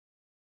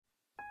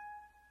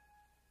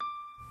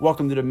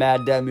Welcome to the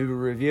Mad Dad Movie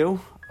Review,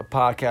 a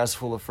podcast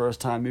full of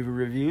first-time movie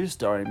reviews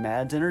starring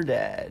Mads and her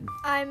dad.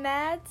 I'm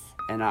Mads.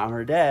 And I'm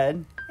her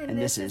dad. And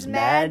this is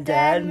Mad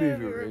Dad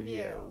Movie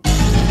Review.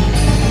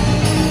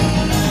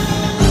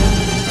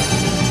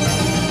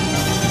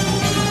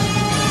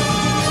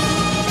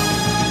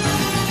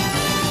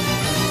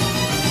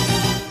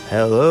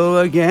 Hello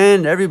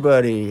again,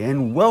 everybody,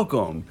 and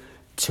welcome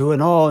to an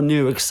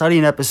all-new,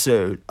 exciting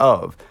episode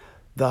of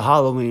the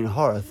Halloween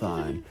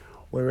Horror-thon,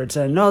 where it's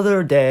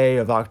another day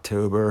of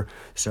October,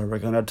 so we're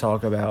going to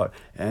talk about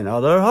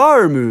another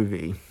horror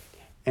movie.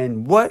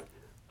 And what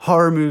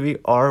horror movie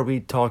are we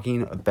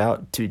talking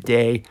about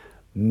today?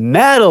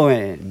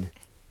 Madeline!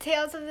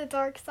 Tales of the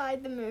Dark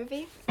Side, the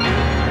movie.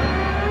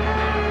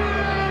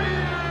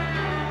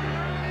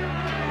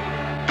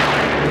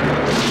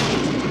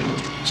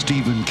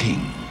 Stephen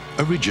King,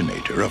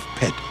 originator of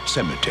Pet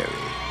Sematary.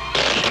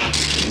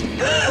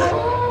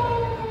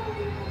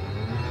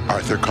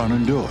 Arthur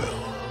Conan Doyle,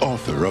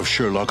 author of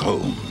Sherlock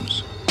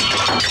Holmes.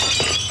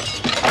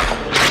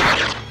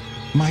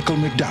 Michael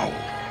McDowell,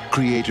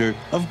 creator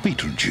of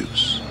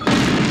Beetlejuice.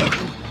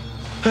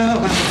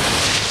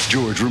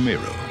 George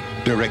Romero,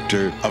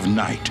 director of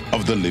Night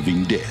of the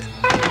Living Dead.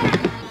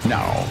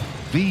 Now,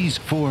 these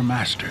four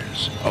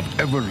masters of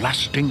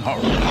everlasting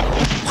horror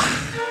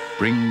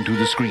bring to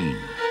the screen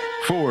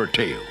four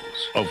tales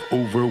of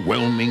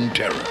overwhelming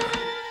terror.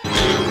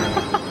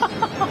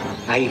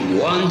 I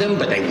warned them,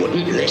 but they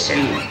wouldn't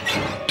listen.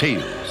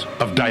 Tales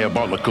of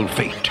diabolical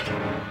fate.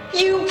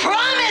 You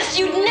promised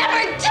you'd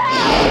never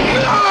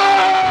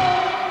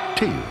tell!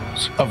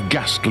 Tales of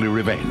ghastly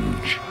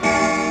revenge.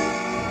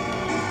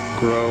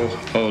 Grow,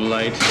 O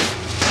light.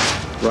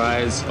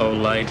 Rise, O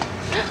light.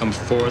 Come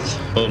forth,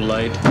 O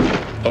light.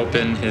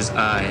 Open his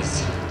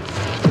eyes.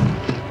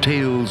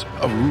 Tales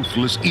of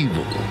ruthless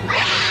evil.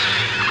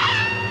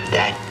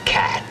 That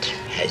cat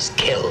has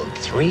killed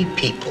 3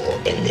 people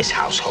in this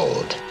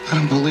household. I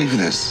don't believe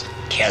this.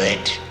 Kill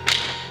it,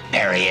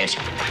 bury it,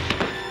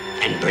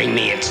 and bring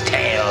me its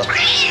tail.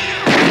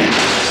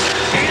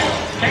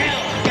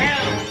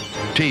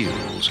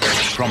 Tales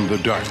from the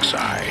dark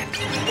side.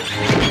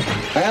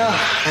 Well,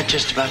 that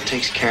just about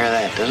takes care of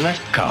that, doesn't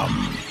it?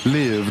 Come,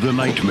 live the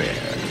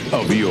nightmare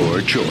of your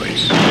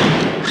choice.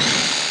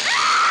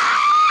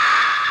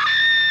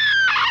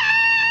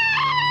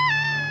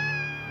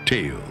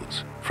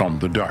 Tales from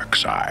the Dark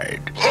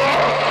Side.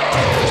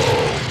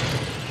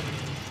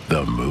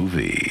 The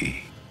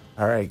movie.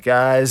 All right,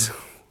 guys.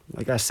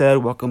 Like I said,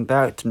 welcome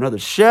back to another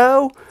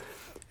show.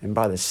 And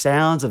by the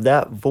sounds of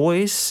that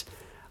voice,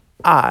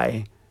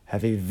 I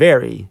have a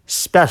very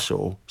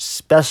special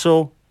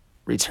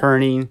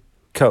returning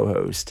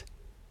co-host.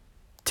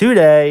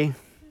 Today,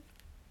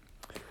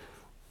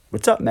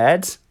 what's up,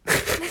 Mads?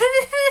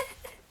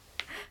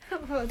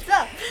 What's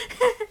up?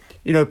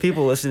 You know,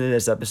 people listening to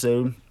this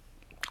episode,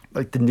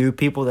 like the new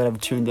people that have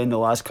tuned in the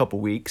last couple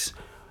weeks,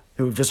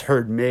 who have just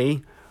heard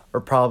me, are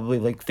probably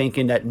like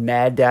thinking that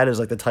Mad Dad is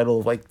like the title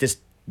of like this.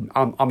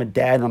 I'm a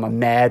dad and I'm a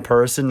mad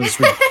person,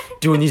 just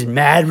doing these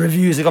mad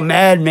reviews like a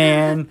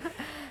madman,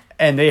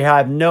 and they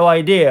have no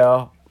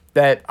idea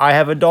that I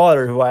have a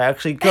daughter who I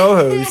actually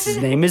co-host. His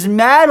name is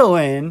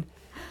Madeline.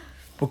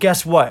 Well,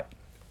 guess what?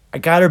 I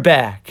got her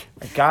back.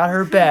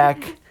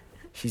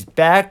 She's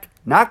back.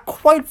 Not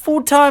quite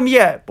full-time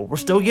yet, but we're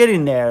still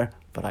getting there.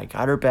 But I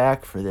got her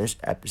back for this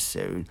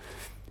episode.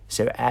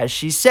 So as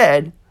she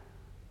said,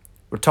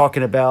 we're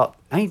talking about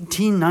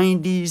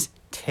 1990s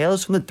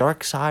Tales from the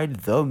Dark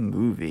Side, the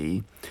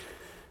movie.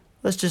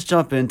 Let's just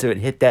jump into it,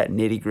 hit that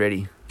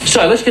nitty-gritty.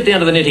 So let's get down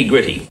to the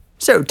nitty-gritty.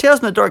 So, Tales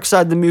from the Dark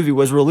Side, the movie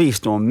was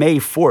released on May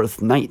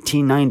 4th,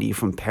 1990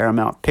 from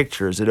Paramount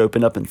Pictures. It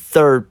opened up in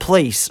third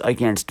place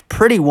against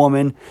Pretty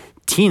Woman,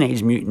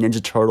 Teenage Mutant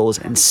Ninja Turtles,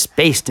 and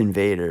Space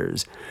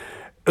Invaders.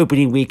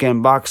 Opening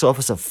weekend box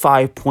office of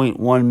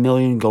 $5.1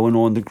 million, going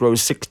on to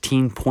gross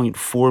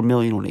 $16.4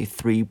 million on a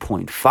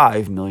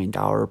 $3.5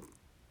 million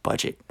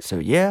budget. So,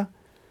 yeah.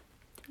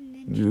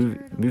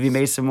 Movie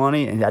made some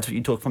money, and that's what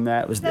you took from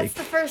that. That's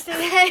the first thing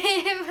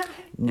that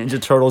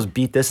Ninja Turtles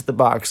beat this at the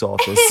box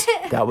office.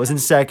 That was in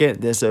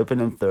second. This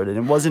opened in third. And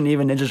it wasn't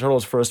even Ninja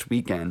Turtles' first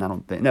weekend, I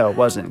don't think. No, it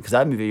wasn't, because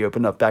that movie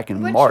opened up back in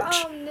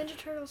March. Which Ninja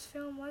Turtles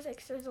film was it?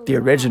 'Cause there's a The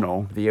lot.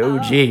 original, the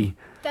OG.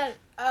 That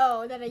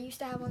I used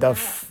to have on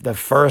The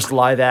first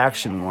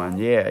live-action one.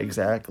 Yeah,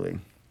 exactly.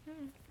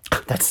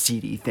 That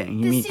CD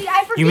thing.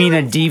 You mean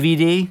a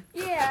DVD?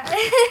 Yeah.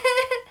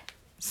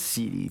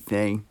 CD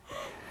thing.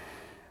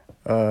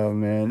 Oh,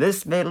 man.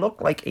 This may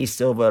look like a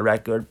silver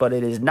record, but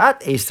it is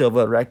not a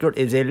silver record.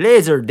 It's a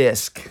laser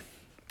disc.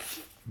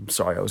 I'm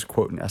sorry, I was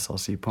quoting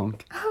SLC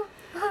Punk.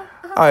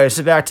 Alright,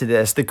 so back to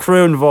this. The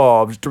crew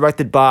involved,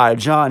 directed by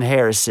John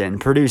Harrison,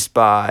 produced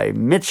by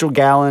Mitchell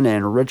Gallen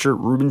and Richard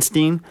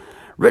Rubenstein,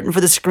 written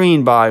for the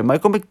screen by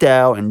Michael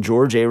McDowell and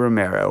George A.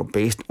 Romero,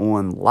 based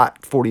on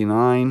Lot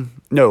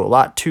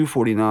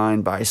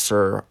 249 by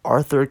Sir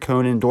Arthur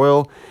Conan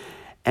Doyle,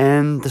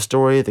 and the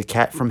story The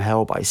Cat from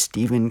Hell by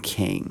Stephen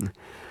King.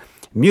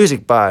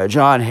 Music by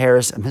John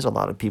Harrison. There's a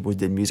lot of people who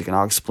did music, and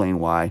I'll explain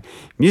why.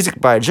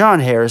 Music by John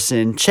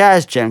Harrison,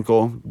 Chaz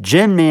Jenkel,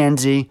 Jim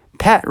Manzi,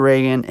 Pat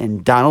Reagan,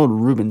 and Donald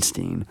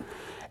Rubinstein.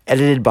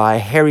 Edited by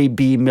Harry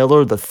B.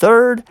 Miller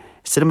III.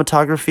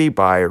 Cinematography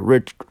by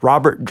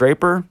Robert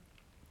Draper.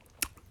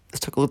 Let's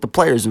take a look at the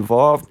players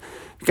involved.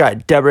 We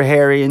got Deborah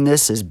Harry in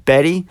this as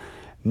Betty,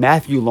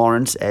 Matthew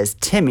Lawrence as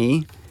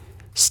Timmy,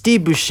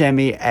 Steve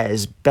Buscemi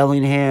as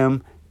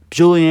Bellingham,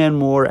 Julianne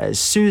Moore as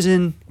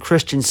Susan,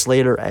 Christian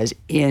Slater as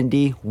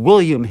Andy,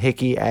 William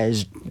Hickey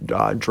as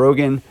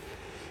Drogon,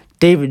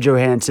 David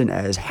Johansen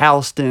as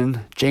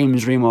Halston,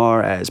 James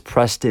Remar as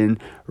Preston,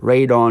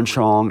 Ray Dawn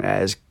Chong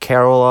as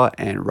Carola,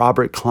 and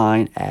Robert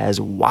Klein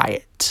as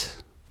Wyatt.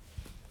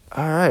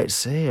 All right,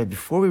 so yeah,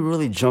 before we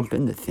really jump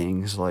into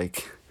things,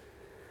 like,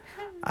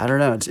 I don't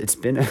know, it's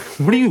been,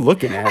 what are you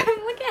looking at?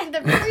 I'm looking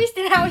at the priest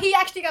and how he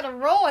actually got a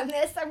role in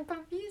this. I'm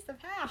confused of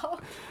how.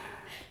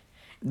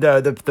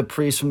 The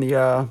priest from the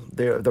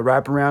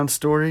wraparound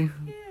story.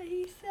 Yeah,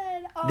 he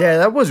said. Yeah,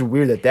 that was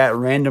weird that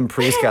random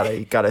priest got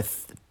a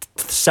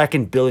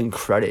second billing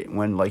credit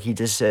when like he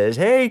just says,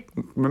 "Hey,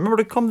 remember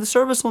to come to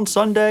service on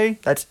Sunday."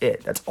 That's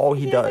it. That's all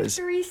he does.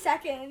 Like 3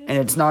 seconds. And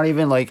it's not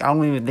even like, I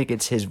don't even think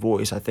it's his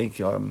voice. I think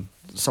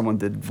someone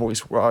did voice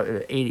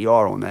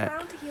ADR on that. I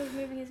don't think he was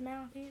moving his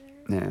mouth either.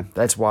 Yeah,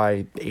 that's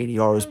why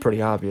ADR is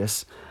pretty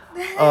obvious.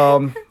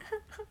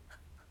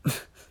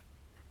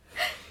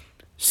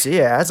 So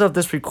yeah, as of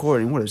this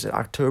recording, what is it,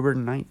 October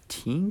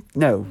 19th?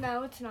 No,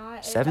 it's not.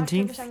 It's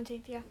 17th? October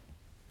 17th, yeah.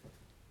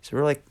 So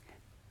we're like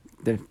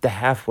the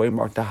halfway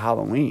mark to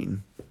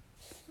Halloween.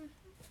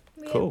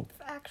 We Cool.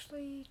 have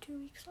actually 2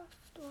 weeks left.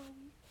 Or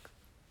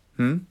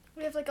a week.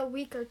 We have like a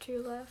week or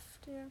 2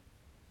 left, yeah.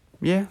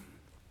 Yeah.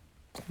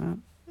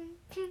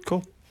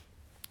 Cool.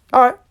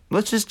 All right,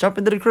 let's just jump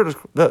into the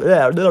critics. Let's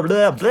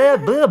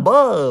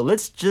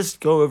just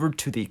go over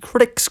to the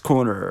critics'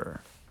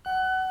 corner.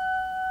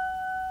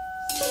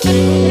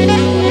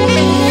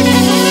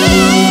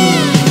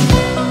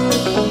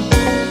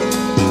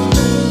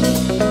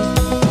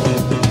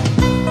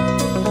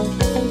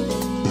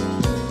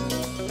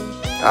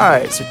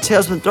 Alright, so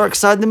Tales from the Dark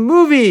Side, the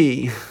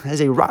movie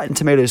has a Rotten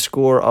Tomatoes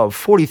score of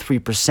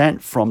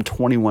 43% from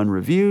 21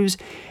 reviews,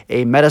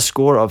 a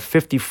Metascore of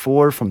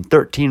 54 from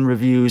 13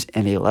 reviews,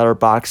 and a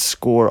Letterboxd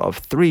score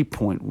of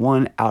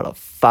 3.1 out of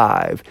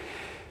 5.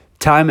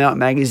 Time Out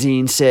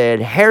magazine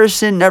said,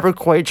 Harrison never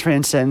quite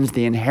transcends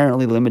the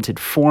inherently limited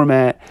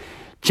format.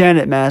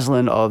 Janet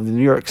Maslin of the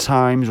New York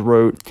Times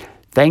wrote,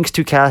 thanks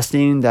to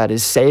casting that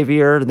is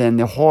savvier than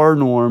the horror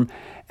norm,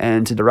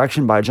 and to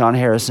direction by John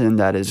Harrison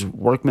that is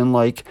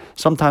workmanlike,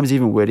 sometimes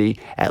even witty,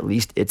 at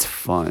least it's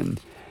fun.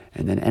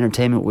 And then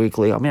Entertainment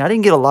Weekly, I mean, I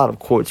didn't get a lot of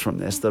quotes from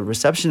this. The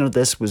reception of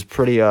this was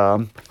pretty,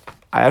 I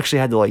actually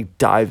had to, like,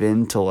 dive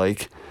into,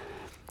 like,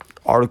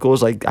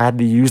 articles. Like, I had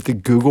to use the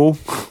Google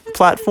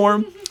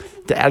platform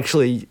to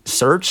actually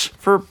search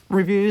for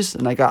reviews,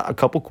 and I got a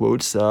couple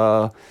quotes.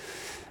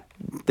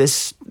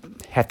 This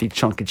hefty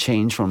chunk of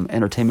change from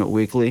Entertainment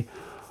Weekly.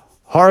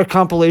 Horror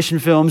compilation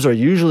films are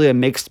usually a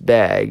mixed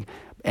bag,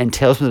 and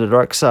Tales from the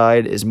Dark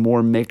Side is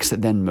more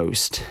mixed than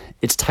most.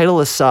 Its title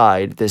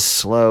aside, this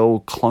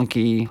slow,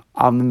 clunky,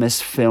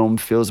 omnibus film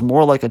feels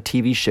more like a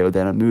TV show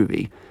than a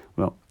movie.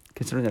 Well,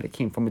 considering that it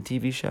came from a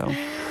TV show.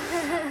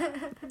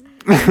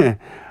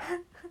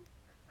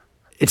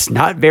 It's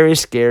not very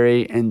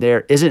scary, and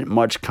there isn't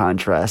much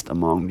contrast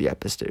among the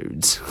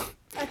episodes.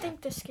 I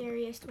think the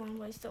scariest one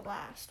was the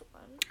last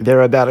one.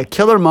 They're about a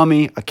killer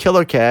mummy, a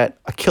killer cat,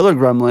 a killer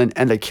gremlin,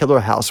 and a killer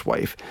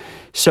housewife.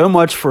 So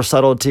much for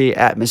subtlety,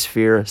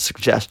 atmosphere,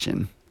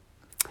 suggestion.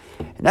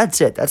 And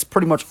that's it. That's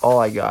pretty much all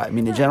I got. I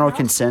mean, the general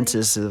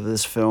consensus of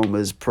this film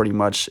is pretty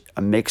much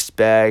a mixed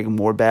bag,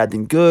 more bad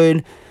than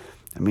good.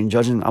 I mean,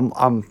 judging,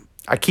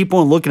 I keep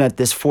on looking at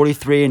this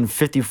 43 and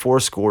 54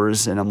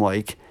 scores, and I'm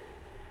like,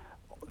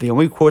 the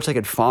only quotes I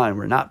could find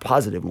were not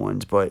positive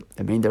ones, but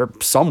I mean, they're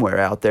somewhere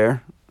out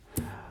there.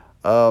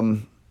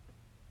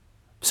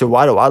 So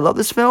why do I love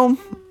this film?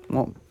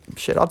 Well,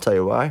 shit, I'll tell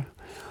you why.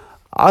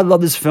 I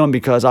love this film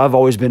because I've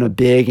always been a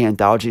big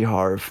anthology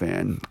horror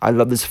fan. I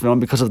love this film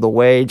because of the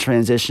way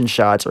transition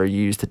shots are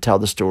used to tell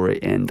the story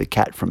in The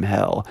Cat from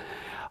Hell.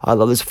 I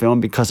love this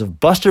film because of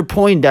Buster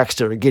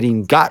Poindexter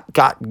getting got.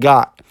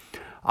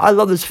 I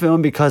love this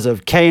film because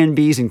of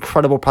K&B's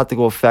incredible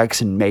practical effects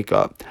and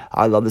makeup.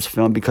 I love this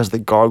film because of the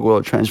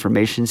gargoyle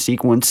transformation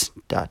sequence, ...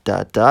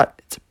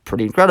 It's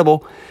pretty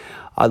incredible.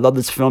 I love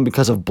this film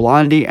because of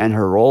Blondie and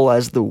her role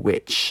as the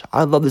witch.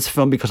 I love this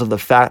film because of the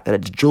fact that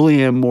it's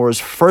Julianne Moore's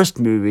first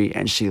movie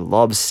and she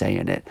loves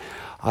saying it.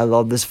 I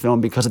love this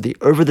film because of the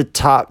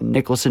over-the-top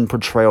Nicholson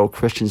portrayal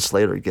Christian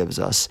Slater gives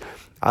us.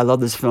 I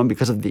love this film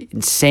because of the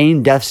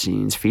insane death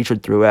scenes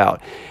featured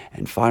throughout.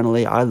 And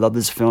finally, I love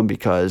this film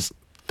because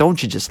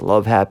don't you just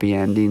love happy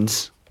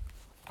endings?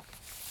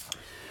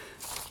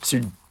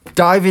 So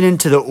diving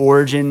into the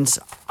origins,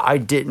 I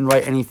didn't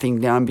write anything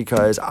down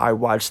because I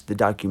watched the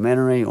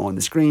documentary on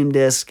the Scream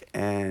disc,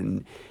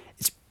 and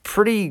it's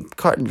pretty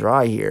cut and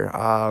dry here.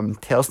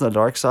 Tales from the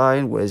Dark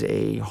Side was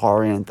a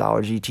horror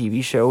anthology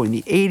TV show in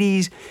the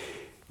 80s,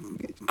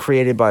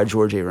 created by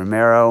George A.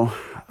 Romero,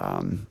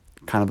 kind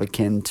of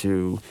akin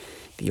to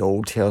the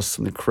old Tales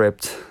from the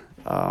Crypt.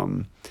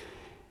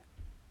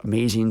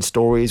 Amazing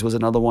Stories was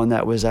another one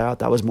that was out.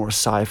 That was more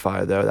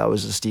sci-fi, though. That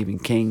was a Stephen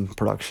King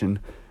production.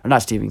 Or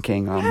not Stephen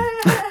King.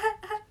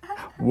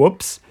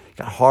 Whoops.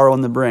 Got horror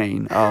on the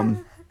brain.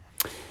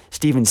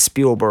 Steven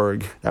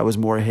Spielberg. That was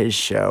more his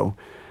show.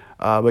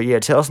 But yeah,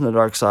 Tales from the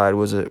Dark Side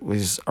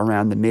was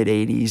around the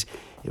mid-'80s.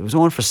 It was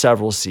on for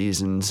several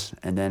seasons.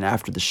 And then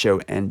after the show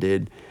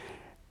ended,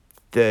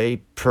 they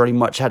pretty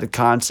much had a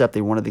concept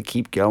they wanted to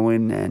keep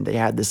going. And they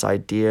had this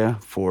idea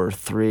for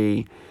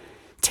 3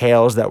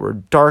 tales that were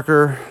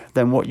darker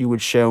than what you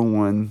would show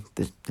on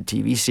the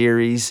TV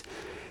series.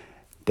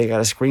 They got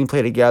a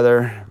screenplay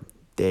together.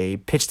 They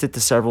pitched it to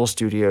several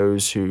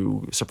studios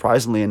who,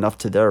 surprisingly enough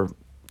to them,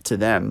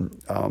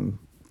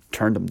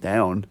 turned them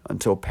down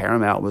until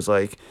Paramount was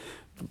like,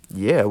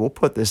 yeah, we'll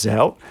put this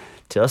out.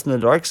 Tales from the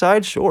Dark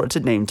Side? Sure, it's a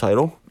name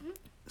title.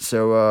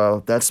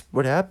 So that's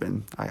what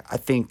happened. I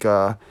think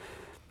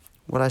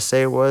what I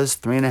say was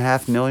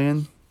 $3.5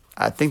 million.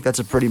 I think that's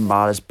a pretty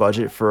modest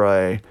budget for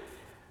a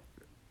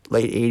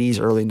late 80s,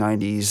 early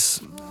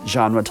 90s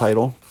genre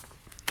title.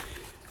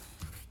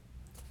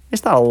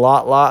 It's not a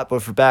lot,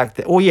 but for back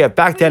then,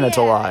 back then it's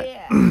a lot.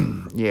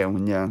 Yeah,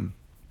 when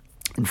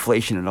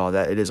inflation and all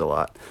that, it is a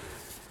lot.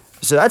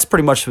 So that's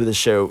pretty much who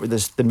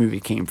the movie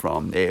came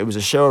from. It was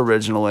a show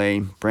originally,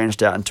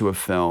 branched out into a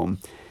film.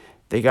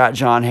 They got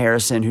John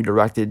Harrison, who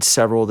directed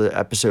several of the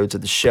episodes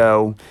of the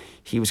show.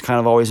 He was kind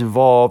of always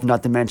involved,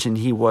 not to mention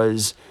he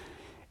was,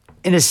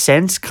 in a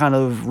sense, kind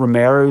of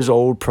Romero's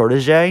old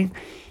protege.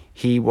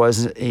 He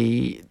was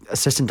a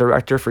assistant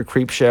director for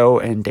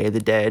Creepshow and Day of the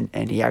Dead,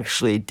 and he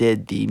actually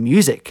did the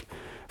music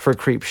for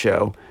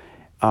Creepshow,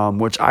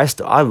 which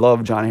I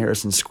love John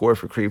Harrison's score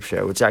for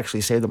Creepshow. It's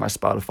actually saved on my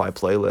Spotify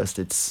playlist.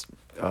 It's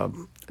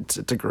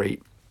a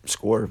great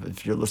score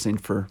if you're listening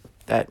for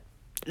that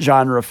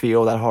genre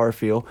feel, that horror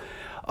feel.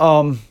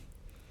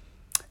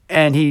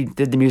 And he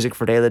did the music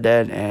for Day of the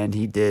Dead, and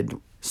he did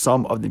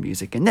some of the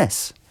music in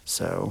this.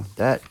 So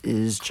that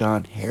is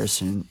John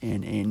Harrison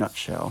in a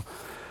nutshell.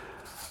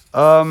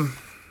 So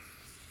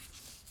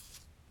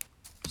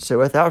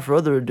without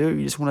further ado,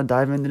 you just want to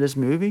dive into this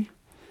movie?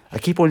 I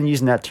keep on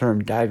using that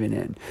term, diving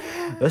in.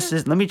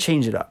 Let me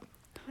change it up.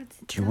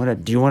 Do you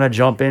want to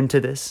jump into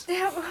this?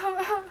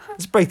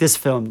 Let's break this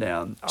film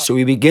down. So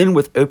we begin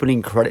with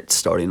opening credits,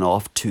 starting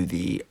off to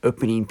the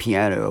opening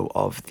piano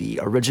of the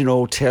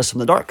original Tales from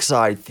the Dark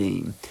Side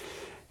theme.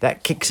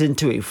 That kicks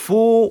into a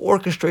full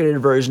orchestrated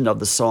version of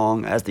the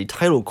song as the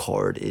title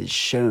card is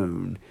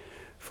shown.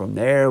 From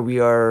there, we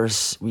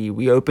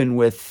open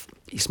with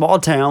a small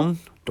town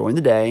during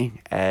the day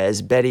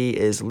as Betty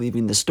is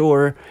leaving the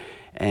store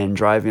and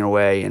driving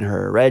away in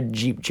her red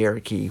Jeep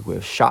Cherokee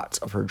with shots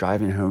of her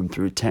driving home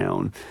through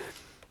town.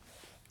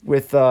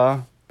 With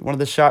one of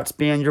the shots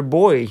being your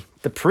boy,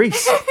 the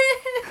priest.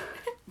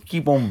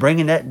 Keep on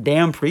bringing that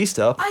damn priest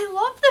up. I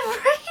love the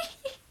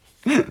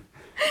priest.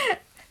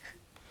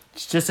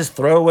 It's just this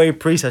throwaway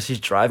priest as she's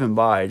driving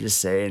by, just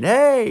saying,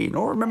 hey,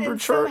 remember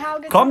church?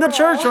 Come to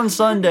church on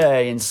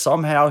Sunday. And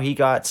somehow he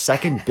got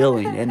second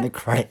billing in the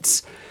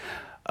credits.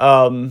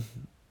 And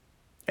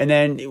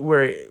then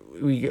we're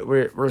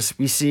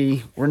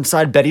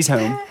inside Betty's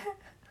home,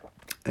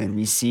 and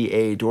we see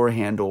a door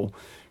handle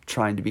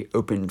trying to be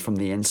opened from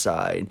the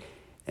inside.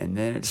 And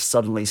then it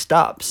suddenly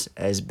stops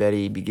as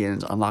Betty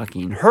begins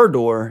unlocking her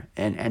door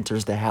and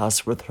enters the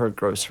house with her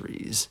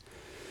groceries.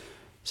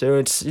 So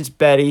it's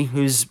Betty,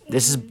 this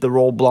is the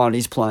role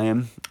Blondie's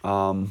playing.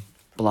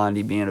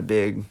 Blondie being a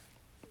big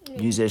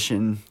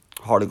musician,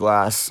 heart of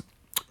glass,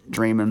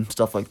 dreaming,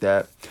 stuff like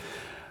that.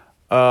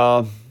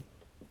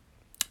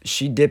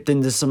 She dipped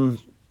into some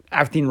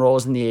acting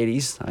roles in the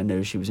 80s. I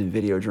know she was in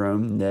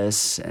Videodrome in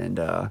this, and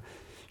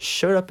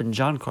showed up in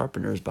John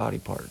Carpenter's Body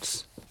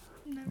Parts.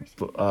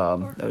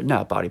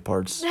 Not Body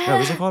Parts. No,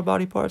 was it called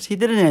Body Parts? He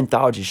did an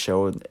anthology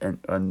show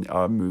and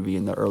a movie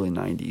in the early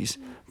 90s.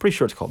 Pretty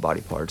sure it's called Body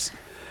Parts.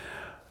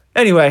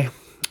 Anyway,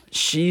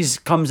 she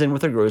comes in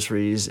with her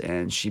groceries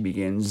and she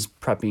begins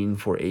prepping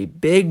for a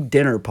big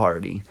dinner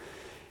party.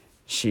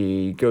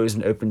 She goes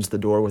and opens the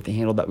door with the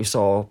handle that we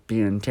saw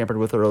being tampered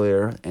with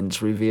earlier, and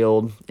it's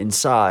revealed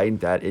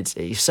inside that it's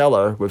a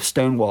cellar with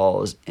stone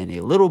walls and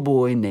a little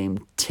boy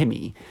named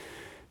Timmy,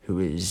 who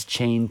is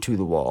chained to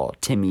the wall.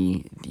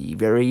 Timmy, the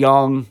very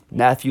young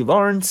Matthew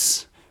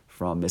Lawrence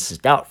from Mrs.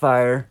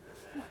 Doubtfire.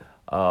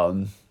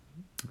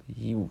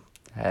 He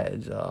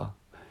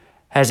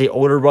has a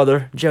older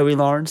brother, Joey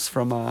Lawrence,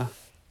 from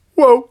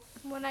Whoa.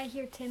 When I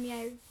hear Timmy,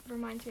 it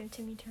reminds me of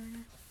Timmy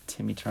Turner.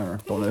 Timmy Turner.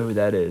 Don't know who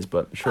that is,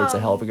 but I'm sure it's a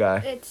hell of a guy.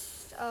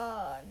 It's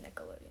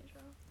Nickelodeon show.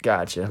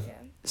 Gotcha. Yeah.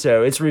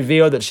 So it's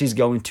revealed that she's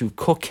going to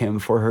cook him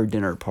for her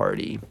dinner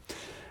party.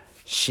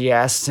 She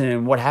asks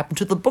him what happened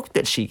to the book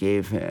that she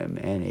gave him,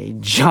 and a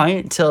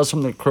giant Tales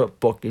from the Crypt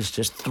book is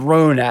just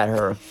thrown at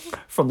her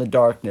from the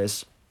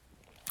darkness.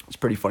 It's a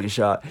pretty funny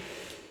shot.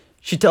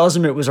 She tells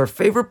him it was her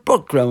favorite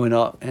book growing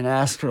up and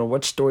asks her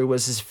what story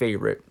was his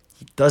favorite.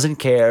 He doesn't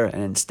care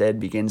and instead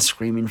begins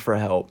screaming for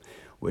help,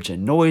 which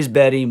annoys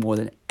Betty more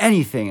than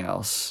anything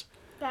else.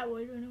 That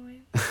would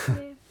annoy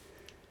me.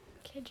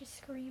 Kid just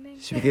screaming.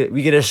 So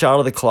we get a shot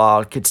of the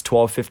clock. It's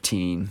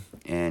 12:15,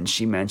 and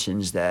she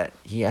mentions that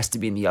he has to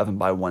be in the oven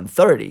by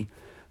 1:30,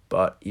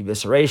 but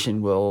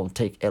evisceration will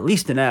take at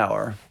least an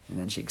hour. And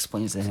then she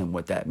explains to him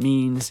what that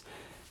means.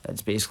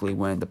 That's basically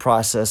when the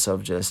process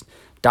of just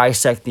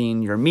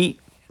dissecting your meat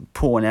and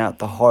pulling out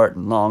the heart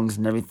and lungs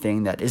and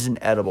everything that isn't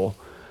edible,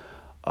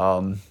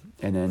 and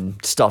then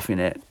stuffing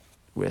it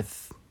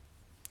with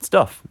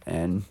stuff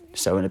and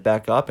sewing it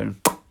back up and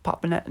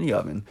popping that in the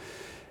oven.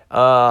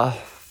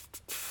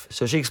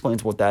 So she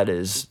explains what that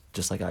is,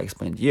 just like I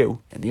explained to you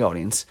in the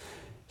audience.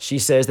 She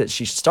says that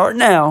she should start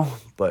now,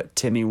 but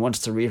Timmy wants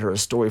to read her a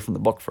story from the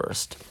book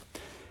first.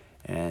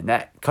 And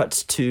that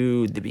cuts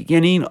to the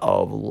beginning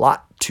of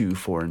Lot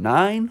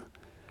 249,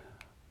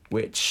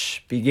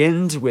 which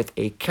begins with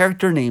a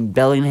character named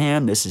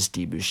Bellingham. This is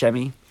Steve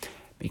Buscemi,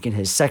 making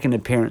his second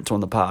appearance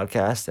on the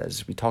podcast,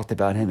 as we talked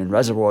about him in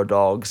Reservoir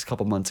Dogs a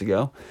couple months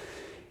ago.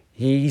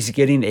 He's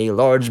getting a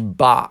large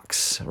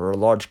box or a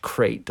large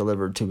crate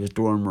delivered to his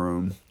dorm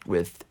room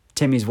with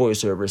Timmy's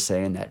voiceover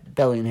saying that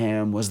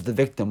Bellingham was the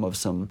victim of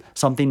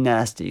something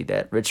nasty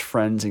that rich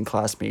friends and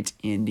classmates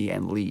Andy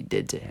and Lee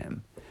did to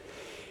him.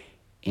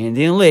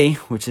 Andy and Lee,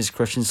 which is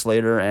Christian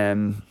Slater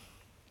and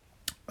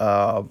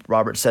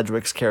Robert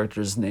Sedgwick's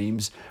characters'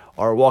 names,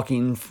 are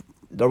walking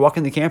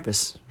the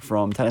campus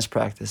from tennis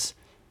practice,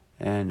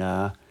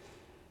 and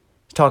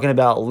talking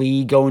about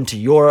Lee going to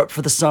Europe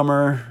for the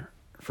summer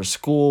for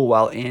school,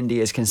 while Andy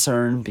is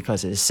concerned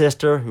because his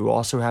sister, who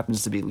also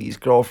happens to be Lee's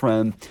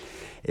girlfriend,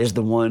 is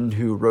the one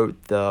who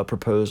wrote the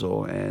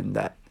proposal and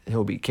that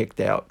he'll be kicked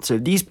out. So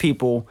these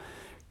people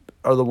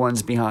are the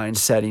ones behind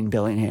setting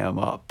Bellingham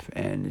up,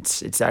 and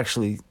it's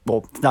actually,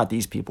 well, it's not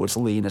these people, it's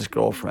Lee and his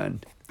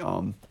girlfriend,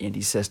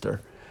 Andy's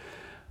sister.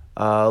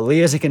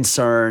 Lee is a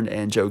concern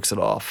and jokes it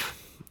off,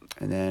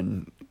 and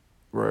then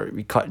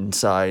we cut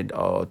inside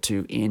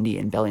to Andy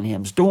and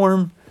Bellingham's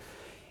dorm.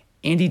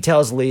 Andy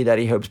tells Lee that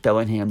he hopes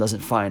Bellingham doesn't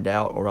find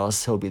out, or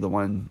else he'll be the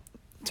one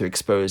to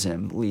expose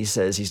him. Lee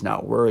says he's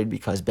not worried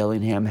because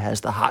Bellingham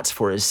has the hots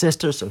for his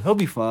sister, so he'll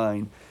be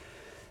fine.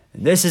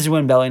 And this is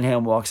when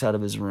Bellingham walks out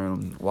of his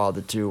room while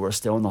the two are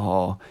still in the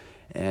hall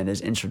and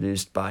is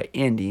introduced by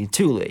Andy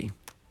to Lee.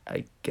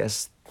 I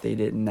guess they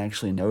didn't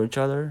actually know each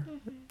other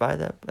by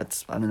that.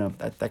 I don't know.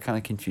 That kind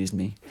of confused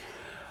me.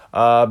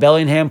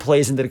 Bellingham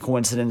plays into the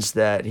coincidence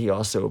that he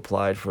also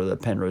applied for the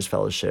Penrose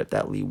Fellowship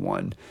that Lee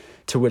won,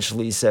 to which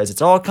Lee says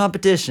it's all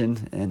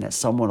competition and that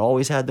someone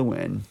always had to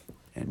win.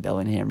 And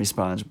Bellingham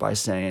responds by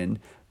saying,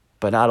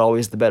 but not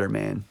always the better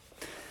man.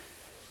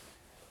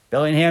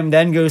 Bellingham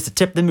then goes to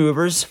tip the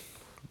movers,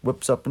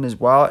 whips up in his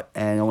wallet,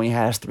 and only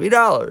has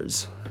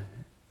 $3.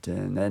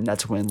 And then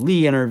that's when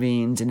Lee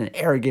intervenes in an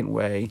arrogant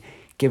way,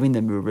 giving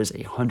the movers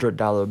a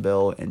 $100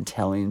 bill and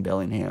telling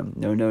Bellingham,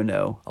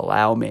 no,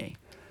 allow me.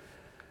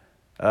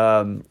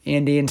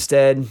 Andy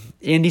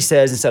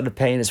says instead of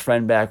paying his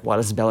friend back, why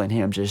doesn't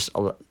Bellingham just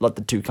let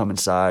the two come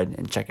inside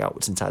and check out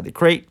what's inside the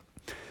crate?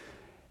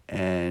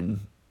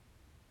 And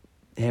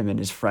him and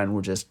his friend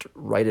will just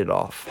write it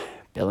off.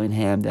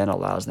 Bellingham then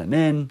allows them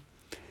in,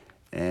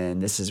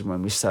 and this is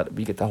when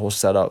we get the whole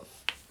setup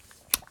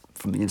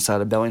from the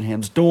inside of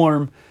Bellingham's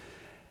dorm.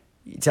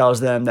 He tells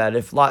them that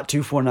if Lot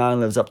 249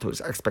 lives up to his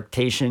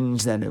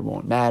expectations, then it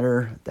won't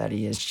matter that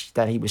he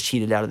was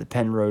cheated out of the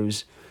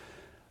Penrose.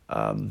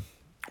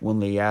 When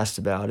Lee asked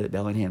about it,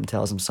 Bellingham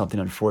tells him something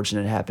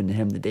unfortunate happened to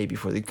him the day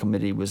before the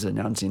committee was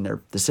announcing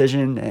their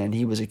decision, and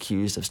he was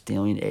accused of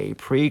stealing a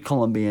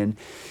pre-Columbian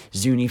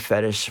Zuni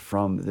fetish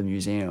from the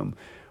museum.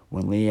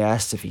 When Lee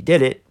asks if he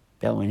did it,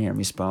 Bellingham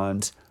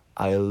responds,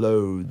 I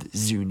loathe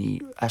Zuni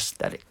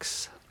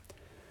aesthetics.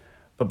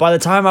 But by the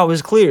time I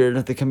was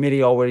cleared, the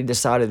committee already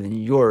decided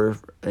in your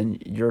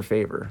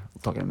favor.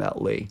 I'm talking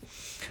about Lee.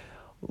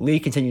 Lee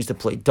continues to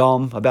play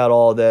dumb about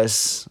all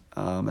this,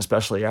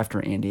 especially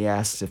after Andy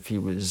asks if he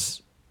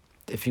was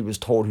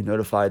told who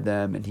notified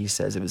them, and he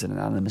says it was an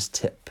anonymous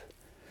tip.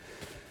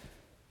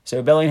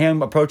 So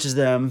Bellingham approaches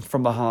them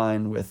from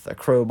behind with a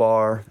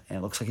crowbar, and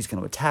it looks like he's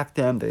going to attack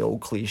them, the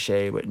old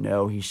cliche, but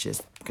no, he's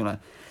just going to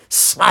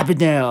slap it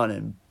down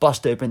and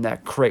bust open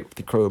that crate with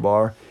the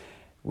crowbar,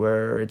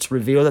 where it's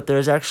revealed that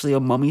there's actually a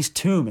mummy's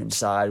tomb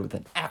inside with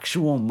an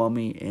actual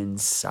mummy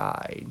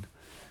inside.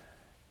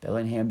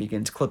 Bellingham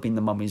begins clipping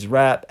the mummy's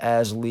wrap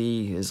as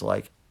Lee is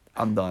like,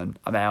 I'm done,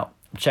 I'm out,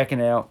 I'm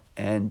checking out,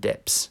 and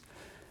dips.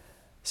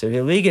 So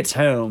Lee gets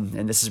home,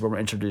 and this is where we're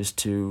introduced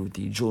to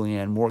the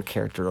Julianne Moore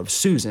character of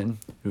Susan,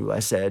 who I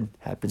said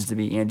happens to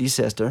be Andy's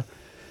sister.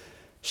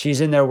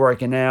 She's in there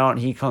working out, and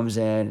he comes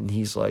in, and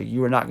he's like,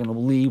 you are not going to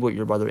believe what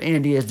your brother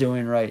Andy is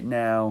doing right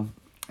now.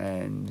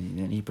 And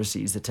then he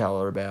proceeds to tell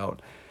her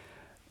about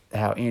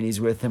how Andy's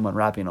with him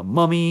unwrapping a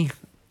mummy,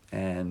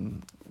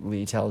 and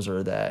Lee tells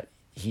her that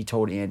he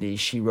told Andy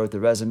she wrote the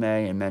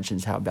resume and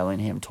mentions how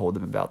Bellingham told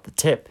them about the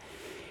tip.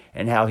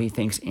 and how he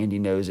thinks Andy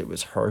knows it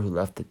was her who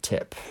left the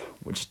tip,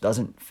 which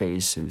doesn't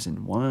faze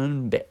Susan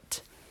one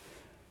bit.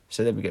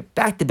 So then we get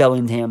back to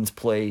Bellingham's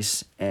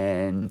place,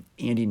 and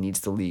Andy needs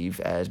to leave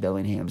as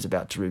Bellingham's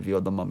about to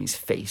reveal the mummy's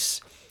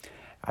face.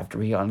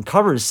 After he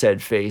uncovers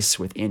said face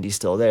with Andy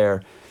still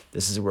there,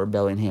 this is where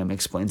Bellingham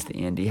explains to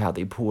Andy how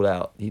they pull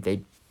out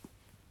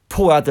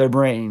their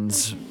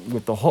brains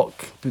with the hook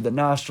through the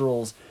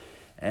nostrils,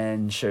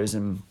 and shows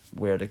him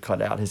where to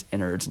cut out his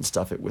innards and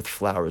stuff it with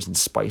flowers and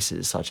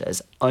spices such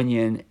as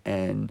onion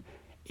and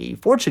a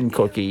fortune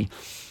cookie,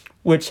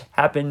 which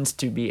happens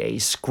to be a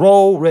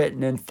scroll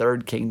written in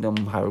Third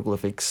Kingdom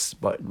hieroglyphics,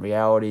 but in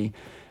reality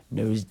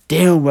knows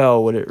damn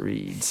well what it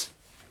reads.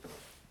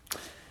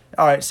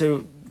 All right, so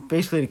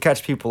basically to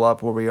catch people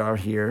up where we are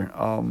here,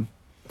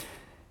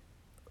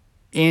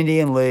 Andy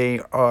and Lee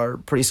are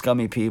pretty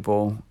scummy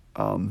people.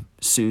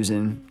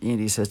 Susan,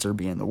 Andy's sister,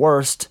 being the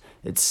worst.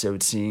 So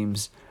it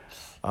seems.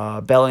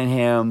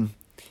 Bellingham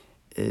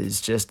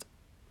is just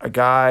a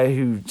guy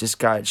who just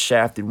got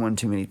shafted one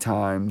too many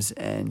times,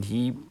 and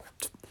he,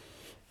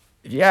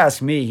 if you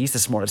ask me, he's the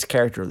smartest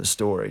character of the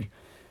story.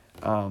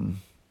 And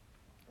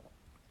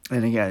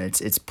again,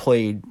 it's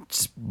played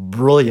just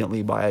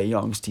brilliantly by a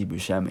young Steve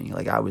Buscemi.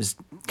 Like, I was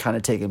kind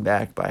of taken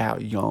back by how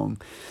young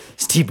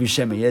Steve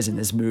Buscemi is in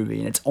this movie,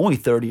 and it's only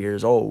 30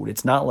 years old.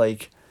 It's not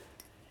like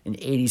an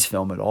 80s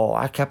film at all.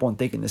 I kept on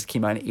thinking this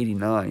came out in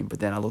 89, but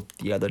then I looked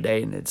the other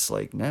day and it's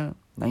like, no,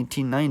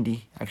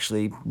 1990.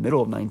 Actually,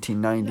 middle of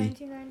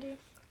 1990. 1990.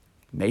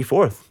 May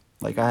 4th,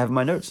 like I have in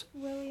my notes.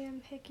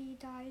 William Hickey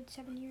died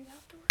 7 years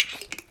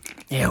afterwards.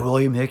 Yeah,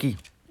 William Hickey.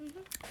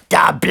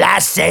 Da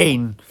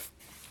Blasane.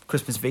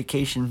 Christmas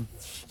Vacation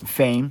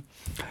fame.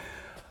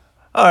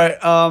 All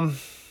right,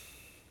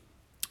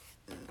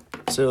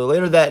 so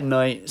later that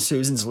night,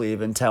 Susan's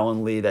leaving,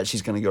 telling Lee that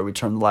she's going to go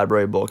return the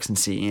library books and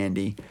see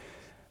Andy.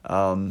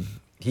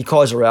 He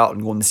calls her out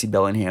and going to see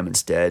Bellingham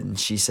instead, and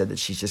she said that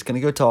she's just going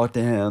to go talk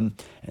to him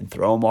and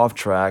throw him off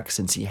track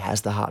since he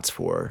has the hots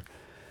for her.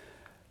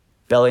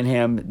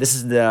 Bellingham, this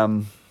is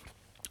the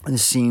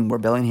scene where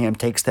Bellingham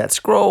takes that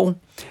scroll,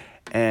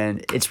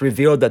 and it's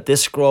revealed that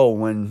this scroll,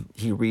 when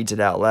he reads it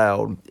out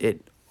loud,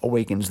 it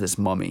awakens this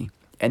mummy.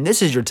 And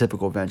this is your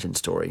typical vengeance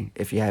story,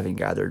 if you haven't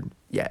gathered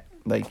yet.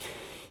 Like,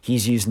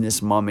 he's using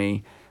this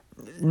mummy,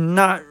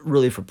 not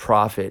really for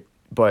profit,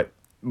 but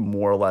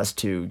more or less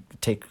to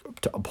take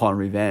upon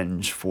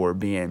revenge for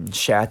being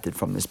shafted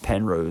from this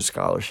Penrose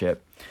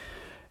scholarship.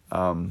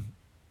 So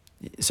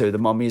the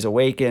mummy is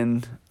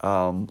awakened.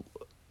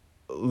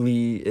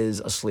 Lee is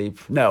asleep.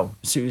 No,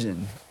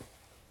 Susan.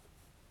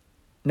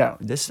 No,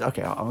 this is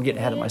okay. I'm getting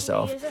ahead of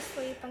myself. Lee is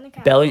asleep on the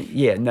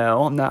couch.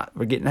 No, I'm not.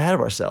 We're getting ahead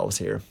of ourselves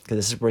here because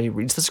this is where he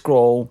reads the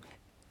scroll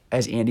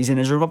as Andy's in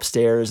his room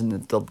upstairs, and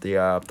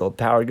the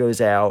power goes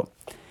out,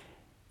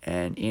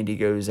 and Andy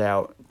goes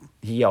out.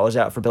 He yells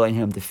out for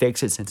Bellingham to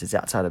fix it since it's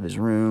outside of his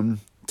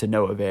room, to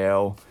no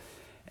avail.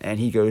 And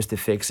he goes to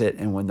fix it,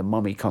 and when the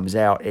mummy comes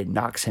out, it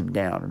knocks him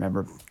down.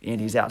 Remember,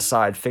 Andy's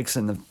outside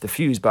fixing the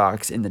fuse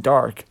box in the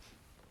dark,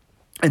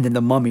 and then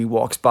the mummy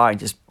walks by and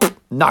just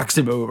knocks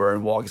him over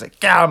and walks like,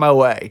 get out of my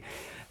way.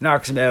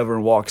 Knocks him over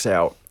and walks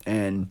out,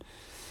 and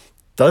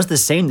does the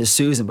same to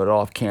Susan, but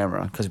off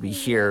camera, because we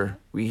hear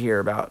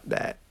about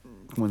that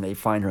when they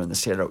find her in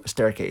the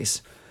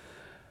staircase.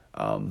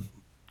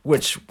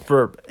 Which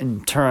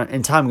in time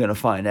I'm going to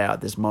find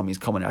out this mummy's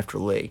coming after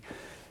Lee.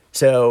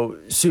 So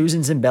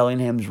Susan's in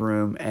Bellingham's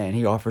room, and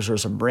he offers her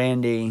some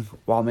brandy.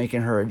 While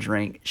making her a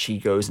drink, she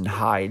goes and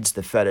hides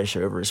the fetish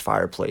over his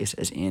fireplace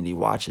as Andy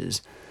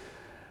watches.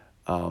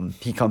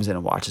 He comes in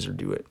and watches her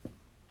do it.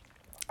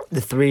 The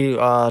three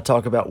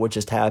talk about what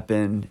just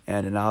happened,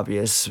 and an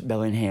obvious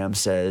Bellingham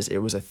says it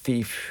was a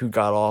thief who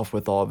got off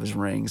with all of his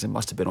rings and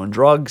must have been on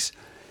drugs.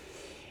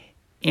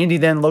 Andy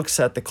then looks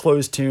at the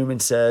closed tomb and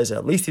says,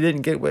 at least he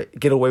didn't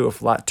get away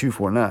with lot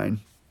 249.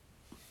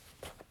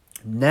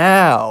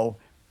 Now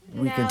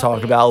we can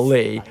talk about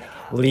Lee.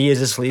 Lee is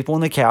asleep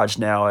on the couch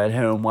now at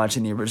home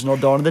watching the original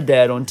Dawn of the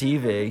Dead on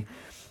TV.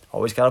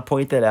 Always got to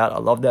point that out. I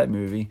love that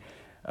movie.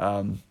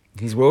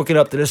 He's woken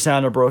up to the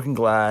sound of broken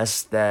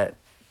glass that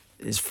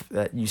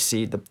you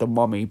see the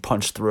mummy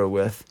punched through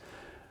with.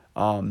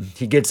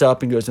 He gets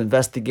up and goes to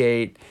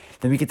investigate.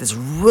 Then we get this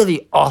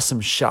really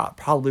awesome shot,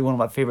 probably one of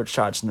my favorite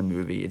shots in the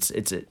movie. It's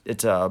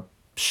a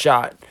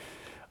shot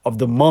of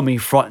the mummy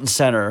front and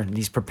center, and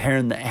he's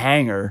preparing the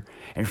hanger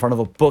in front of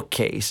a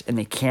bookcase, and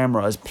the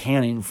camera is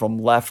panning from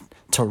left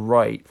to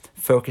right,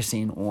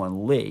 focusing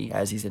on Lee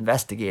as he's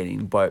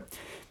investigating. But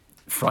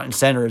front and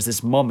center is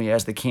this mummy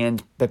as the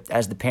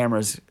camera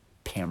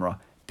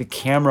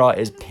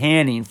is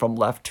panning from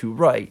left to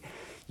right.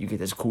 You get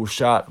this cool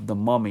shot of the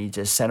mummy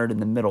just centered in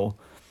the middle,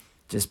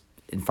 just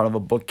in front of a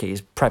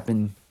bookcase,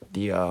 prepping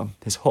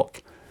his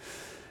hook.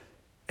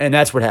 And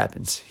that's what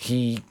happens.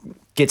 He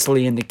gets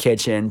Lee in the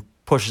kitchen,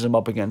 pushes him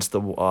up against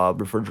the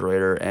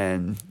refrigerator,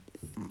 and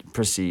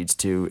proceeds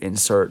to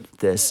insert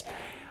this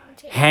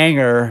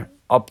hanger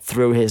up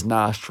through his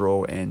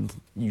nostril, and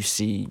you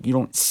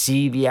don't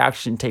see the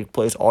action take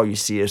place. All you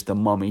see is the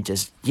mummy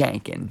just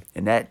yanking,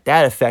 and that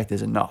effect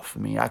is enough. I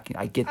mean,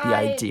 I get the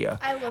idea.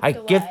 I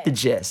get the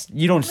gist.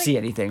 You don't see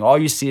anything. All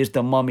you see is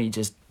the mummy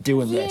just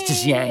doing this,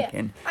 just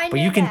yanking. But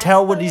you can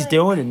tell what he's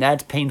doing, and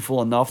that's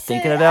painful enough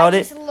thinking about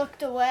it. I just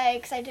looked away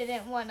because I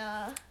didn't want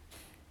to.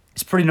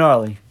 It's pretty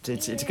gnarly.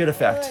 It's a good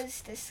effect. It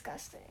was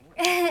disgusting.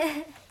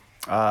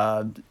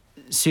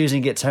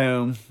 Susan gets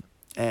home,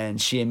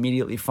 and she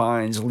immediately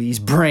finds Lee's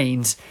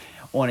brains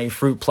on a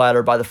fruit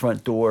platter by the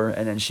front door,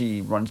 and then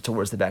she runs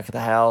towards the back of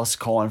the house,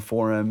 calling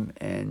for him,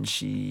 and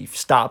she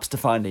stops to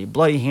find a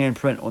bloody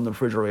handprint on the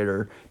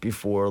refrigerator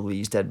before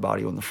Lee's dead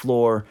body on the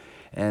floor,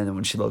 and then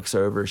when she looks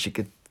over, she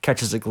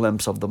catches a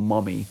glimpse of the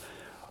mummy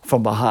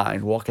from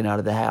behind walking out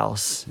of the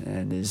house,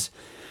 and is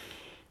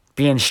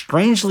being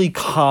strangely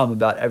calm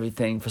about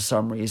everything for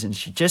some reason.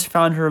 She just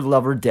found her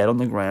lover dead on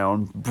the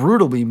ground,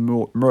 brutally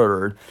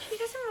murdered. She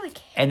doesn't really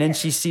care. And then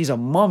she sees a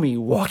mummy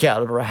walk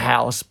out of her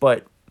house,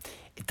 but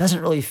it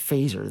doesn't really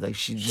faze her. Like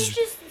she just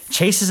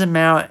chases him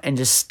out and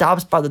just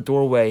stops by the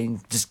doorway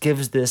and just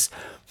gives this,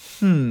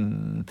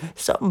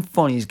 something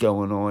funny's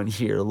going on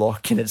here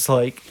look. And it's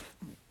like,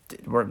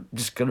 we're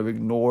just going to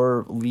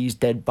ignore Lee's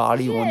dead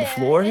body on the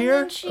floor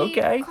here? Then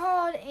she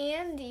called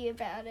Andy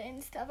about it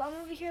and stuff. I'm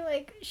over here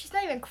like, she's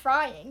not even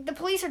crying. The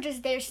police are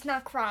just there. She's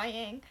not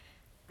crying.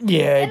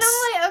 Yeah. And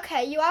I'm like,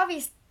 okay, you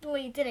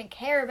obviously didn't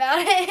care about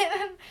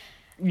it.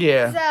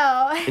 Yeah.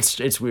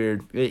 So. It's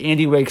weird.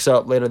 Andy wakes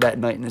up later that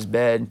night in his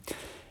bed.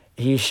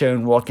 He's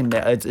shown walking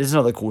down. It's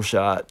another cool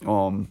shot.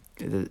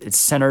 It's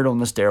centered on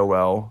the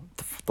stairwell.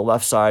 The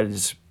left side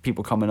is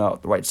people coming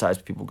up. The right side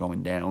is people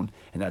going down.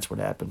 And that's what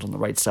happens. On the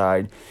right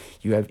side,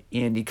 you have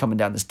Andy coming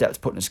down the steps,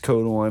 putting his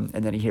coat on,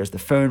 and then he hears the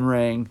phone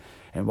ring.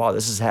 And while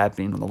this is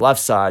happening, on the left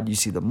side, you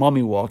see the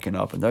mummy walking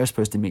up, and they're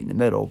supposed to meet in the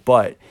middle.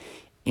 But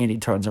Andy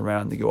turns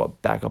around to go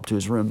back up to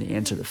his room to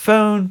answer the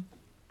phone.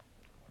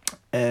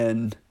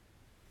 And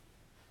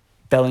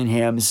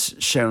Bellingham's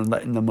shown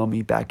letting the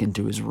mummy back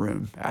into his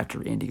room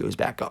after Andy goes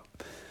back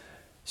up.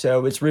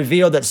 So it's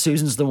revealed that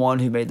Susan's the one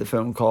who made the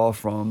phone call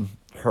from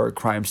her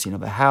crime scene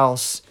of a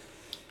house.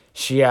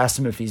 She asks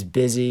him if he's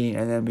busy,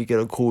 and then we get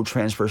a cool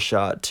transfer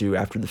shot to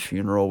after the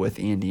funeral with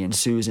Andy and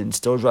Susan,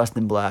 still dressed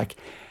in black,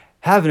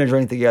 having a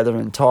drink together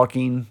and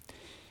talking.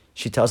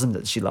 She tells him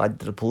that she lied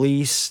to the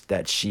police,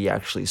 that she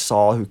actually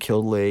saw who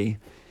killed Lee.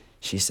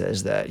 She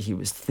says that he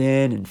was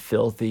thin and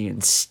filthy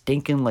and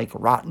stinking like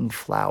rotten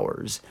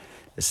flowers.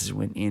 This is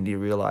when Andy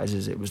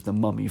realizes it was the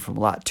mummy from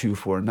Lot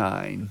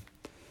 249.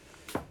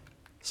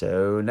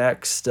 So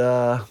next,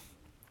 I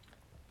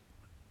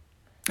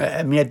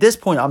mean, at this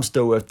point, I'm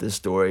still with this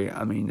story.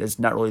 I mean, there's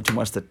not really too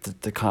much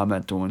to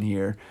comment on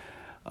here.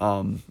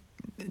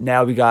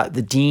 Now we got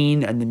the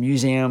dean and the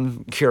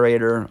museum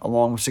curator,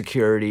 along with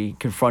security,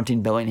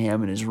 confronting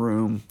Bellingham in his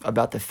room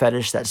about the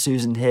fetish that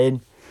Susan hid.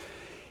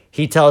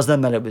 He tells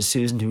them that it was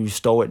Susan who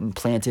stole it and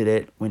planted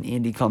it. When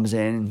Andy comes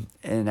in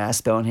and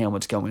asks Bellingham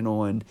what's going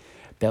on,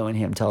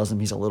 Bellingham tells him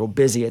he's a little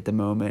busy at the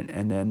moment,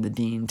 and then the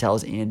dean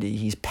tells Andy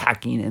he's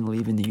packing and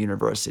leaving the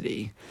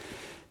university.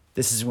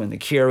 This is when the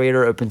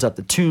curator opens up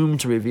the tomb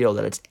to reveal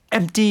that it's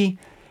empty,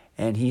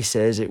 and he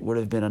says it would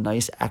have been a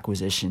nice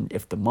acquisition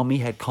if the mummy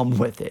had come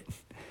with it.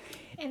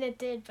 And it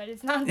did, but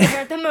it's not there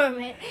at the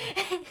moment.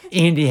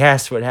 Andy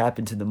asks what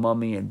happened to the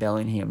mummy, and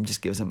Bellingham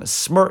just gives him a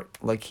smirk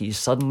like he's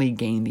suddenly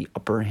gained the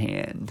upper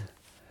hand.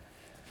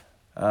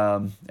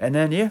 And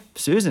then,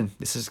 Susan.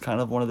 This is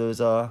kind of one of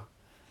those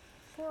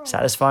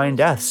satisfying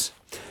deaths.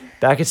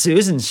 Back at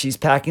Susan's, she's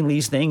packing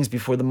Lee's things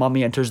before the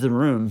mummy enters the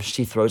room.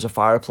 She throws a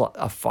flower pot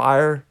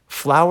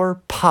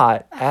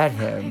at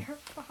him.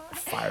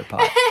 Fire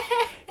pot.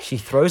 She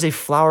throws a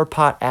flower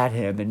pot at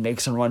him and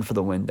makes him run for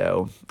the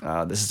window.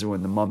 This is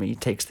when the mummy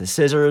takes the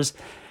scissors,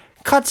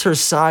 cuts her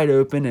side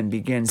open, and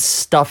begins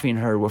stuffing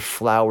her with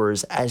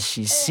flowers as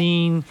she's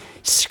seen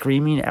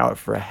screaming out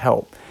for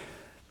help.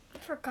 I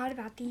forgot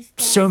about these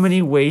deaths. So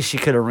many ways she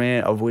could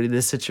have avoided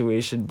this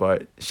situation,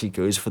 but she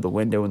goes for the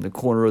window in the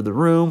corner of the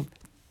room.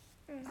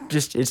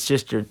 It's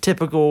just your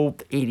typical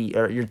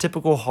your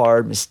typical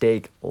hard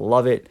mistake.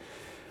 Love it.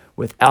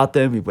 Without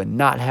them, we would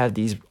not have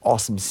these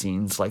awesome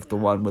scenes like the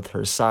one with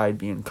her side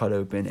being cut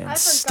open and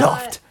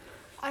stuffed.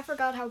 I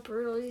forgot how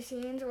brutal these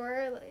scenes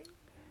were. Like,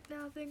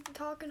 now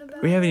talking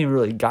about. We haven't even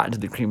really gotten to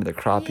the cream of the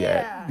crop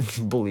yet.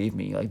 Believe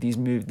me, like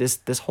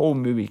this whole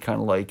movie kind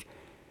of like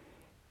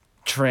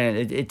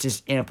it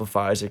just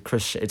amplifies it.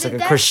 It's like a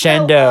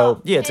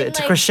crescendo. Yeah, it's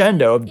a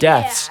crescendo of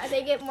deaths. Yeah,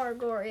 they get more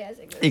gory as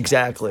it goes.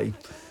 Exactly.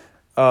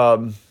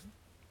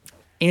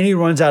 Andy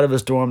runs out of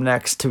his dorm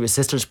next to his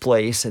sister's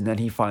place, and then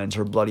he finds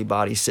her bloody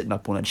body sitting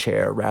up on a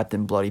chair, wrapped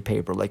in bloody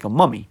paper like a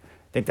mummy.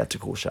 I think that's a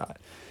cool shot.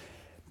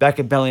 Back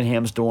at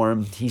Bellingham's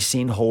dorm, he's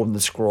seen holding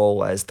the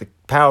scroll as the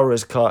power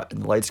is cut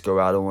and the lights go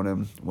out on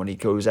him. When he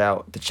goes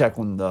out to check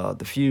on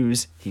the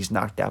fuse, he's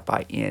knocked out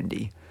by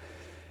Andy.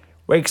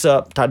 Wakes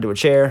up, tied to a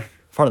chair, in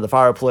front of the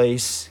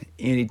fireplace.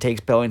 Andy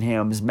takes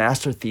Bellingham's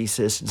master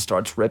thesis and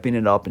starts ripping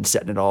it up and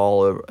setting it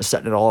all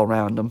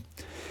around him.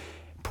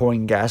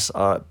 pouring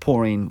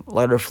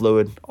lighter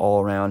fluid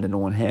all around and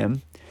on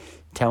him,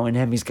 telling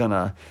him he's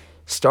gonna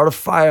start a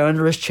fire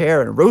under his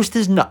chair and roast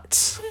his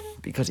nuts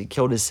because he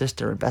killed his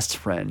sister and best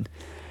friend.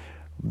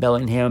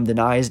 Bellingham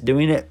denies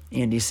doing it.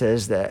 Andy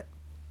says that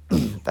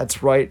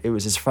that's right, it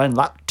was his friend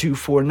Lot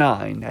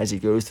 249 as he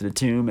goes to the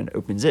tomb and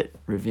opens it,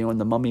 revealing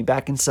the mummy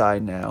back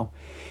inside now.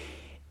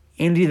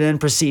 Andy then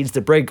proceeds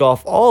to break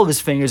off all of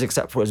his fingers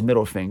except for his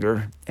middle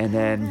finger, and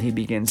then he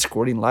begins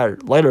squirting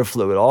lighter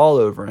fluid all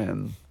over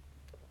him.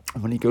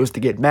 When he goes to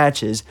get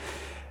matches,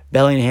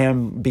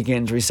 Bellingham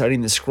begins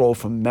reciting the scroll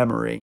from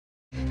memory.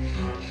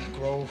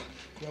 Grow,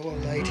 O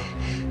light,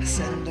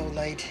 ascend, O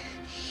light,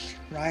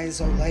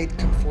 rise, O light,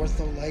 come forth,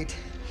 O light.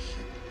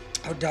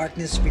 O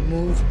darkness,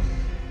 remove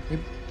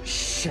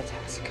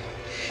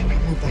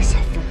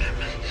thyself from him.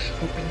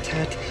 Open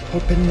Tet,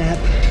 open Nep,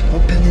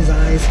 open his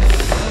eyes.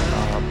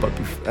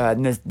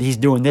 He's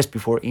doing this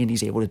before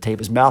Andy's able to tape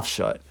his mouth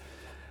shut.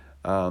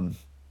 And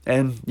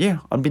yeah,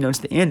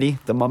 unbeknownst to Andy,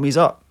 the mummy's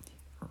up.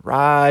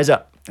 Rise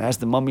up. As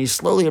the mummy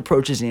slowly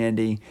approaches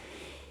Andy,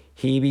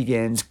 he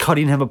begins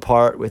cutting him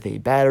apart with a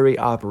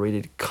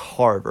battery-operated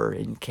carver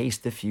in case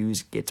the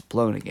fuse gets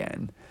blown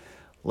again.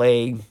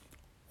 Leg,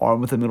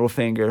 arm with a middle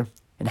finger,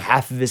 and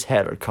half of his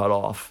head are cut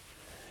off.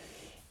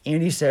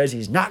 Andy says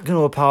he's not going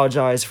to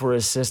apologize for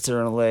his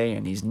sister and Lay,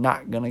 and he's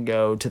not going to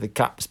go to the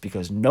cops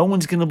because no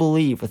one's going to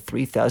believe a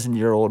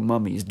 3,000-year-old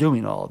mummy is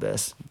doing all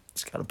this.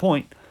 He's got a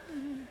point.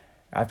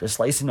 After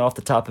slicing off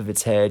the top of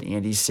its head,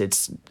 Andy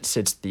sits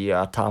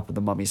the top of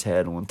the mummy's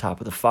head on top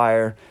of the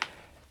fire,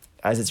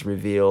 as it's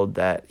revealed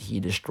that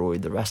he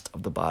destroyed the rest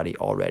of the body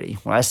already.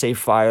 When I say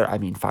fire, I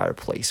mean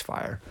fireplace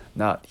fire.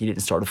 Not, he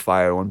didn't start a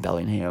fire on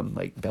Bellingham.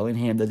 Like,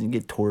 Bellingham doesn't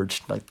get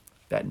torched. Like,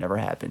 that never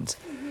happens.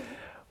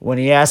 When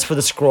he asks for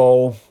the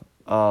scroll,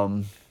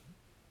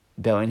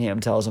 Bellingham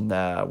tells him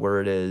that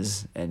where it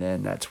is, and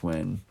then that's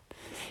when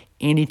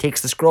Andy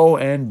takes the scroll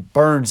and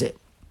burns it.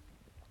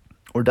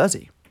 Or does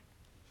he?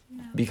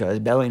 No. Because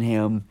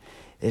Bellingham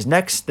is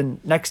the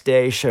next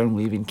day shown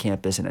leaving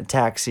campus in a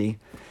taxi,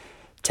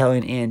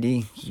 telling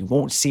Andy he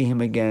won't see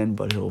him again,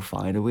 but he'll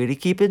find a way to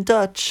keep in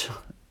touch.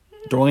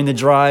 During the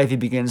drive, he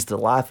begins to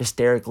laugh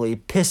hysterically,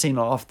 pissing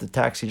off the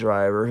taxi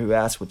driver who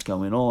asks what's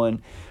going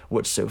on,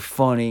 what's so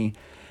funny.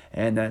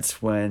 And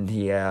that's when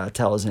he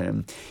tells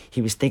him he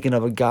was thinking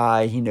of a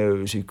guy he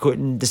knows who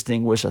couldn't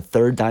distinguish a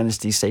 3rd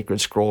Dynasty sacred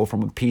scroll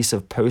from a piece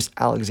of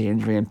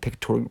post-Alexandrian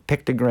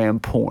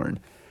pictogram porn.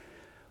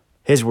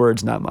 His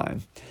words, not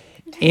mine.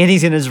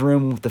 Andy's in his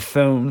room on the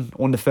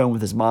phone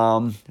with his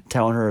mom,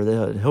 telling her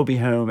that he'll be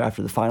home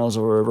after the finals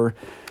are over.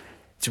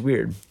 It's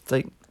weird. It's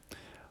like,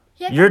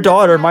 your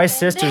daughter, my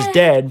sister's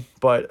dead,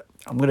 but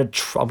I'm gonna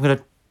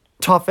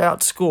tough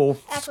out school.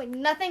 Act like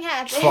nothing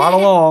happened. Trot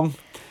along.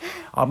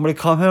 I'm going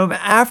to come home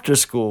after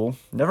school.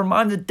 Never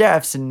mind the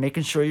deaths and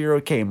making sure you're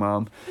okay,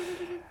 Mom.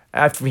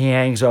 After he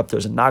hangs up,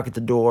 there's a knock at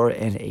the door,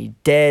 and a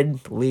dead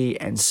Lee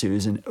and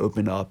Susan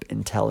open up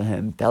and tell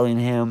him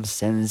Bellingham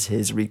sends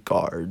his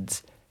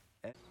regards.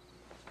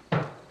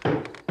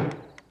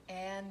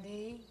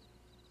 Andy?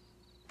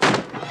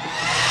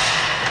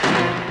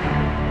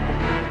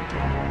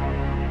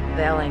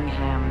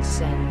 Bellingham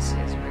sends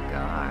his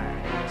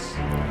regards.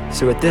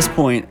 So at this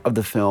point of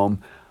the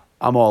film,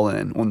 I'm all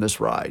in on this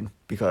ride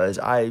because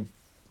I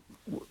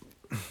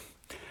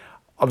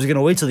was going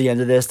to wait till the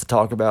end of this to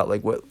talk about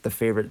like what the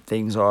favorite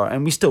things are,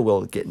 and we still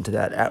will get into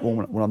that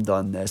when I'm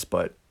done this,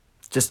 but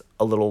just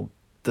a little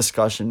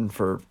discussion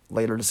for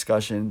later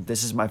discussion.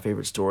 This is my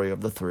favorite story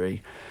of the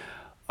 3.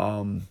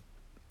 And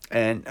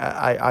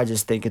I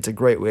just think it's a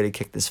great way to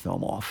kick this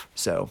film off.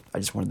 So I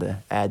just wanted to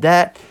add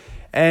that.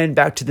 And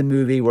back to the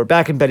movie. We're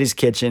back in Betty's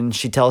kitchen.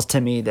 She tells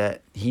Timmy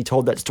that he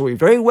told that story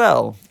very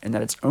well and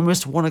that it's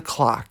almost 1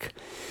 o'clock.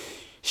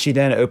 She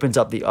then opens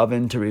up the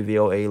oven to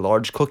reveal a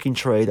large cooking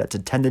tray that's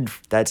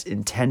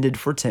intended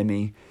for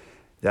Timmy.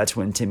 That's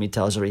when Timmy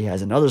tells her he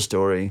has another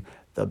story,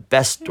 the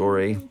best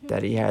story,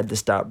 that he had to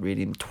stop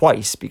reading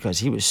twice because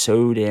he was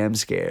so damn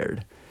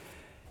scared.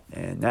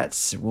 And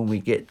that's when we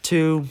get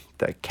to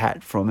The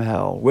Cat from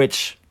Hell,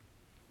 which,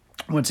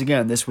 once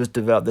again, this was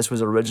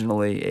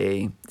originally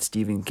a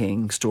Stephen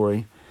King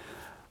story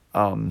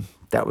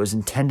that was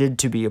intended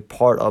to be a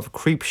part of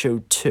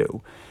Creepshow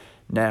 2.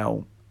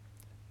 Now,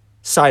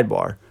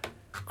 sidebar,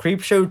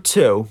 Creepshow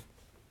 2,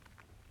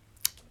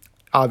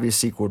 obvious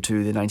sequel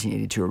to the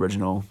 1982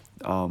 original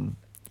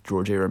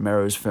George A.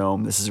 Romero's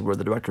film. This is where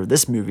the director of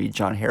this movie,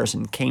 John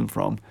Harrison, came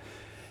from.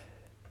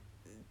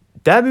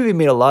 That movie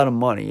made a lot of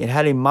money. It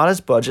had a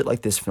modest budget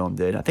like this film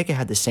did. I think it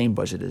had the same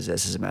budget as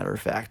this, as a matter of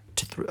fact,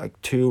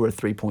 like $2 or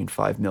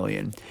 $3.5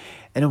 million.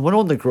 And it went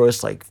on to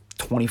gross like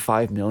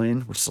 $25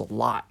 million, which is a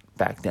lot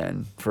back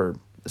then for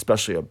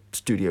especially a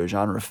studio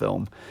genre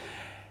film.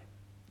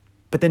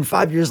 But then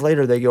 5 years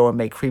later, they go and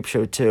make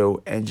Creepshow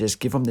 2 and just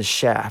give them the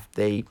shaft.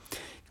 They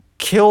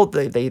give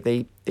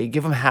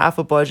them half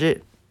a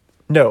budget.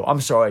 No, I'm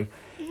sorry.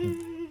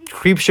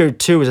 Creepshow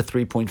 2 was a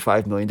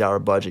 $3.5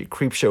 million budget.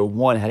 Creepshow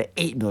 1 had an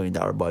 $8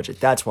 million budget.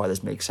 That's why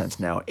this makes sense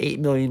now. $8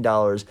 million.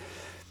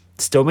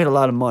 Still made a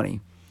lot of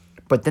money.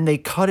 But then they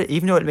cut it,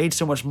 even though it made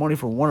so much money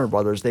for Warner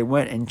Brothers, they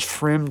went and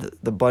trimmed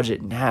the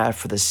budget in half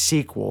for the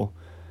sequel.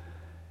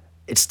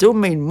 It still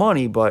made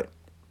money, but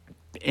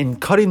in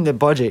cutting the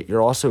budget,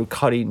 you're also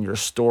cutting your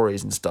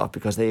stories and stuff,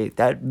 because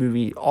that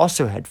movie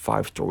also had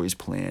 5 stories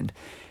planned,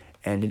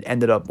 and it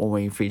ended up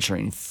only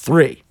featuring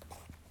 3.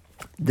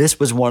 This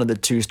was one of the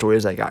 2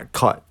 stories that got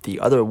cut. The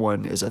other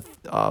one is a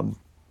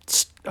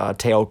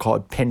tale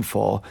called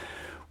Pinfall,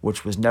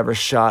 which was never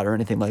shot or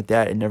anything like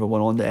that. It never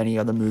went on to any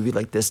other movie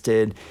like this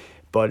did.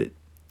 But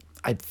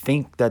I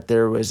think that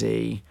there was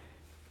a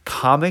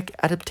comic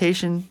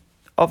adaptation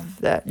of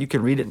that. You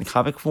can read it in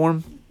comic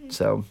form.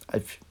 So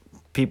if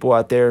people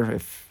out there,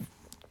 if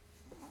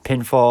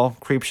Pinfall,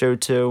 Creepshow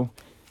 2,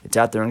 it's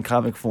out there in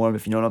comic form.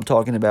 If you know what I'm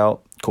talking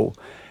about, cool.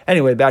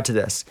 Anyway, back to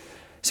this.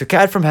 So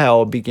Cat from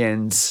Hell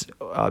begins...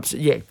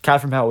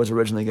 Cat from Hell was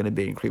originally going to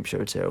be in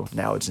Creepshow 2.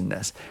 Now it's in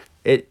this.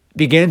 It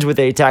begins with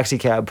a taxi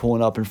cab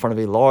pulling up in front of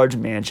a large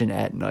mansion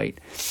at night.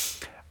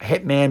 A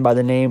hitman by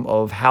the name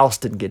of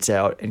Halston gets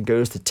out and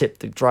goes to tip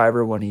the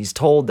driver when he's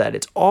told that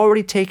it's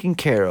already taken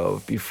care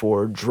of,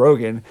 before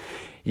Drogon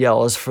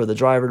yells for the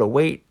driver to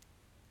wait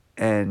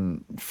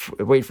and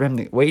wait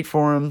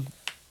for him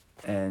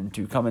and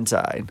to come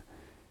inside.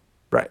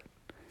 Right.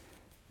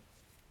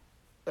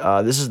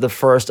 This is the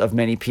first of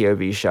many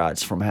POV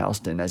shots from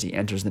Halston as he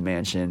enters the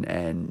mansion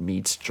and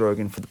meets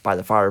Drogon by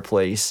the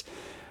fireplace.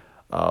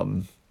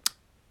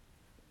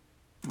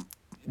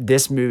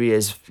 This movie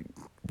is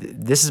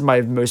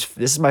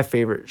my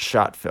favorite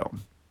shot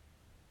film.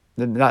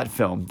 Not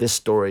film. This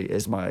story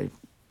is my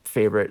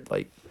favorite.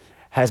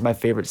 Has my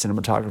favorite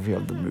cinematography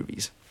of the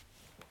movies.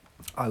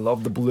 I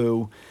love the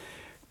blue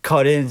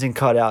cut-ins and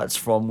cut-outs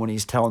from when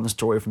he's telling the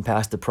story from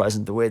past to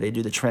present. The way they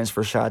do the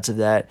transfer shots of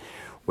that,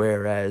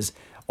 whereas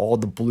all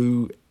the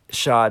blue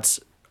shots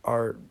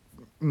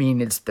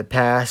mean it's the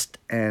past,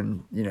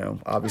 and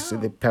obviously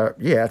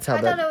that's how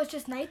I thought it was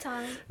just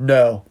nighttime.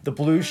 No, the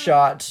blue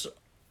shots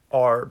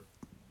are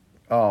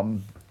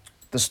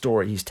the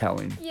story he's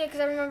telling. Yeah, because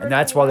I remember. And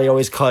that's why they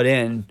always cut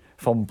in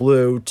from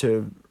blue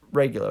to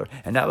regular,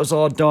 and that was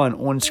all done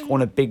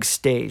on a big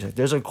stage. Like,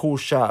 there's a cool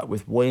shot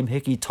with William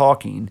Hickey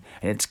talking,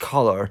 and it's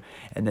color,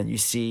 and then you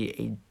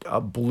see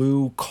a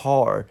blue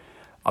car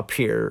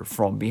appear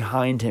from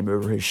behind him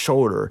over his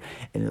shoulder,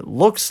 and it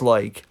looks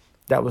like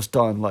that was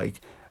done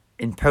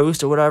in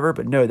post or whatever,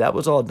 but no, that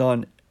was all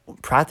done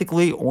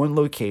practically on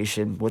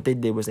location. What they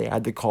did was they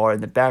had the car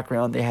in the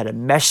background, they had a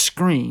mesh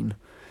screen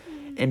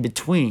in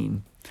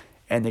between,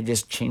 and they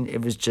just changed.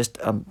 It was just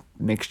a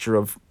mixture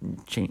of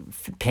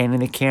panning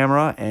the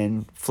camera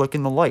and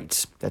flicking the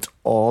lights. That's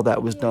all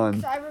that was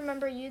done. I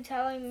remember you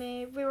telling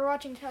me, we were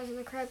watching Tales of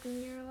the Crypt,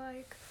 and you were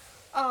like,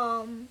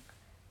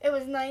 it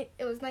was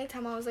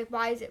nighttime. I was like,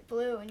 why is it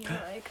blue? And you're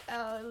like,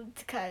 oh,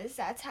 because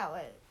that's how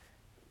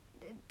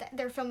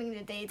they're filming in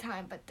the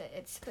daytime, but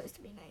it's supposed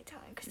to be nighttime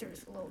because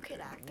there's a little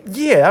kid actor.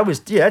 Yeah,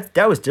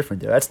 that was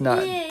different though. That's not.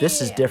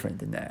 This is different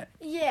than that.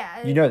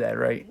 Yeah. You know that,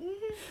 right?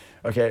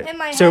 Mm-hmm. Okay. In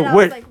my head, I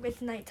was like,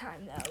 it's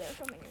nighttime though. They're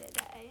filming in the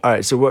day. All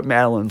right. So what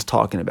Madeline's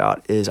talking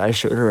about is I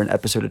showed her an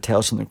episode of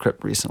Tales from the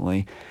Crypt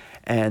recently,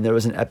 and there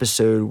was an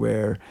episode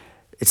where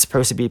it's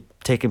supposed to be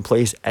taking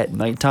place at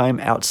nighttime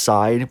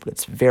outside, but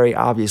it's very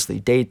obviously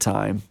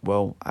daytime.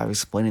 Well, I was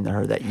explaining to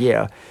her that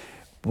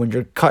when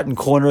you're cutting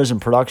corners in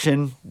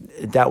production,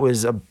 that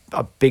was a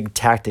big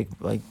tactic.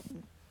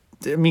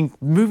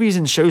 Movies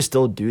and shows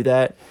still do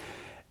that.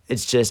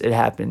 It's just, it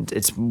happens.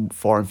 It's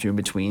far and few in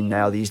between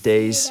now these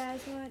days.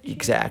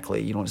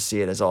 Exactly. You don't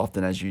see it as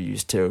often as you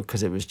used to,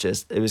 because it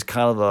was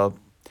kind of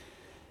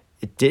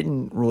it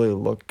didn't really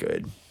look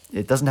good.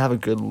 It doesn't have a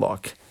good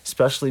look,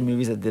 especially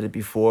movies that did it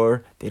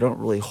before. They don't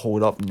really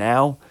hold up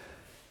now.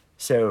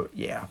 So,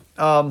 yeah.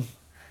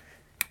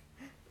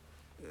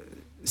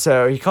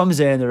 So he comes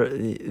in.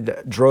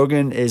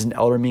 Drogon is an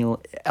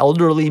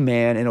elderly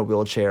man in a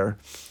wheelchair.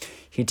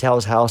 He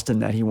tells Halston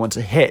that he wants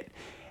a hit,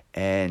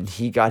 and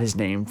he got his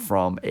name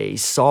from a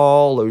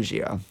saw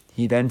loggia.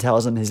 He then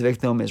tells him his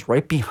victim is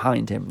right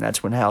behind him.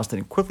 That's when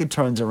Halston quickly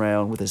turns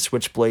around with his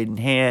switchblade in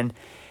hand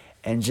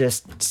and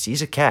just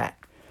sees a cat.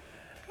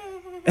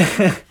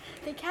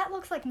 The cat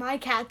looks like my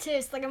cat too.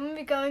 It's like I'm gonna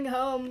be going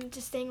home,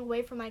 just staying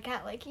away from my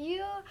cat. Like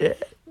you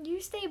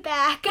stay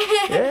back.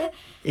 Yeah.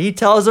 He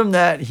tells him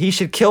that he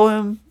should kill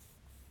him.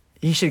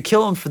 He should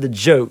kill him for the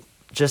joke.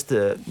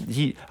 All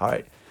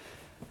right.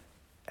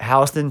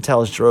 Halston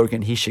tells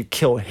Drogon he should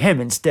kill him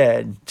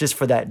instead, just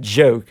for that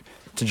joke.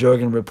 To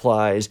Drogon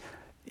replies,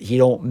 he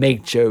don't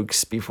make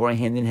jokes, before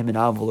handing him an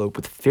envelope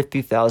with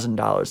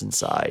 $50,000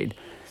 inside.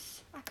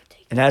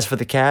 And as for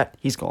the cat,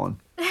 he's gone.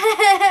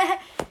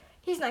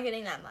 He's not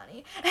getting that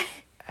money.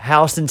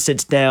 Halston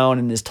sits down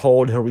and is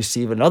told he'll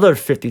receive another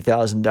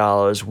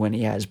 $50,000 when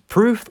he has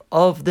proof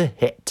of the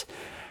hit.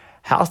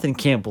 Halston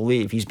can't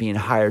believe he's being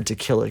hired to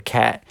kill a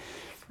cat.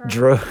 For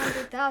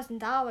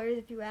 $100,000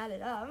 if you add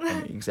it up.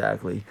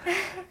 Exactly.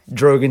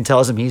 Drogon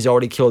tells him he's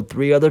already killed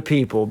 3 other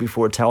people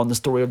before telling the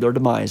story of their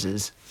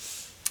demises.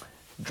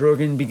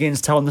 Drogon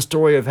begins telling the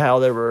story of how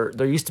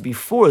there used to be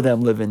 4 of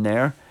them living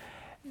there.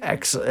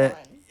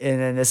 And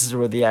then this is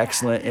where the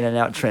excellent in and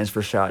out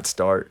transfer shots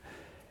start.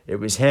 It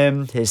was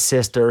him, his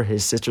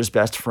sister's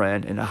best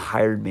friend, and a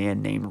hired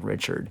man named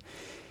Richard.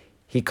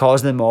 He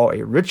calls them all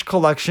a rich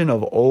collection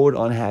of old,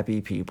 unhappy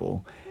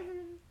people.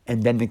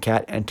 And then the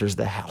cat enters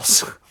the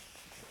house.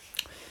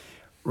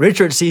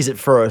 Richard sees it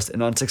first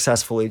and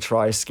unsuccessfully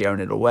tries scaring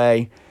it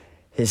away.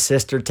 His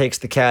sister takes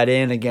the cat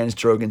in against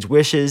Drogon's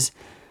wishes.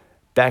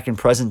 Back in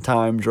present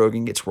time,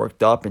 Drogon gets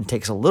worked up and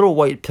takes a little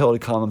white pill to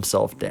calm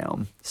himself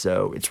down.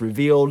 So it's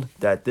revealed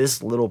that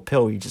this little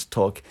pill he just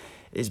took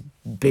is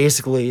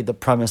basically the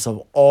premise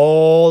of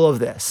all of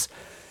this.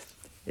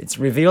 It's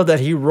revealed that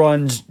he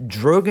runs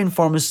Drogon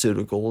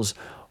Pharmaceuticals,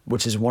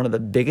 which is one of the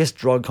biggest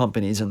drug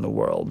companies in the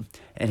world.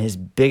 And his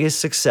biggest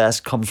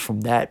success comes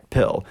from that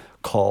pill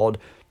called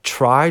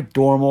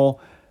Tridormal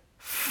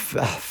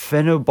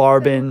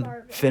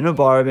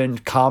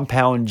phenobarbital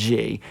compound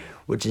G,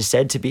 which is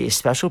said to be a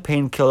special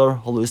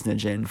painkiller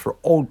hallucinogen for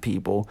old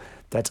people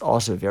that's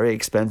also very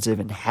expensive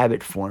and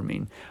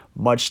habit-forming,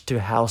 much to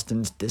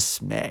Halston's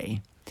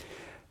dismay.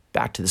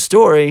 Back to the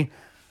story,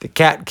 the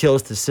cat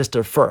kills the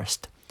sister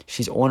first.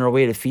 She's on her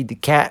way to feed the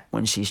cat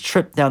when she's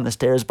tripped down the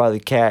stairs by the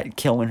cat,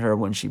 killing her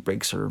when she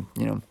breaks her,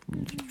 you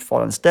fall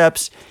down the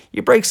steps,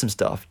 you break some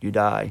stuff, you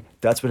die.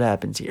 That's what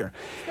happens here.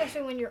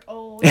 Especially when you're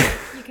old,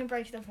 you can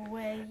break stuff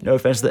away. No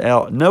offense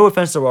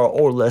to our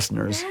old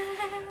listeners.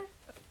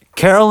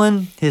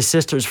 Carolyn, his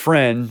sister's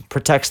friend,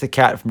 protects the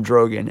cat from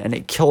Drogon, and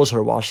it kills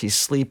her while she's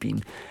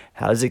sleeping.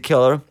 How does it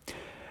kill her?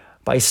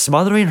 By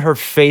smothering her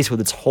face with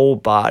its whole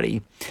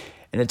body.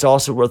 And it's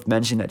also worth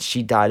mentioning that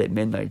she died at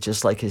midnight,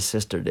 just like his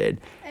sister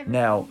did.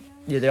 Now,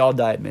 yeah, they all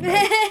die at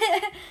midnight.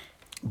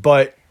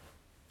 But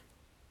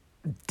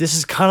this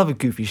is kind of a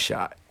goofy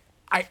shot.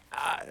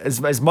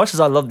 As much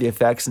as I love the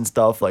effects and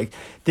stuff, like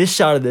this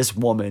shot of this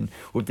woman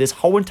with this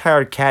whole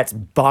entire cat's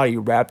body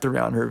wrapped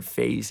around her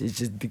face,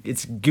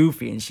 it's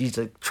goofy, and she's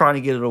like trying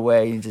to get it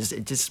away, and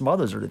it just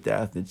smothers her to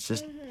death. It's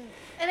just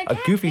and a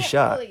goofy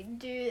shot. Really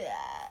do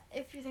that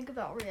if you think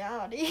about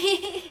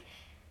reality.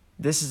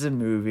 This is a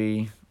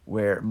movie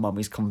where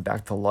mummies come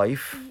back to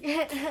life,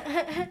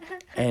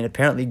 and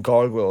apparently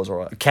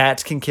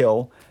cats can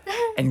kill,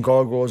 and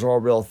gargoyles are a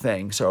real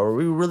thing. So are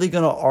we really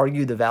gonna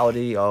argue the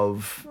validity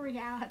of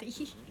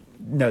reality?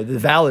 No, the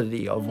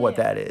validity of what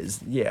that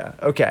is. Yeah,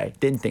 okay,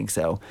 didn't think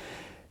so.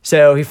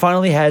 So he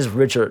finally has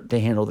Richard to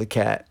handle the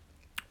cat,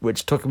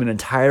 which took him an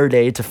entire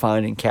day to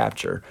find and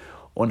capture.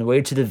 On the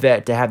way to the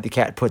vet to have the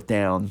cat put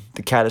down,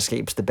 the cat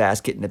escapes the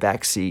basket in the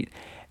back seat,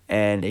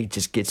 and it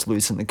just gets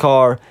loose in the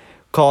car,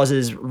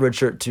 causes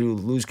Richard to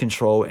lose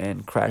control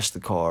and crash the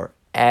car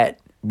at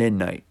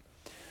midnight.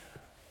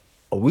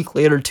 A week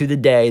later to the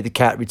day, the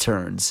cat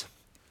returns.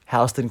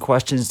 Halston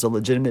questions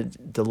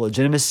the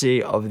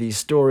legitimacy of these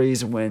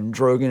stories when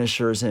Drogon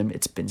assures him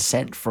it's been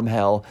sent from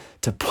hell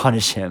to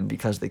punish him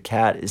because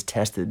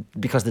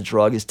the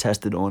drug is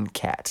tested on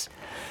cats.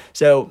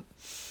 So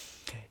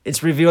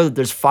it's revealed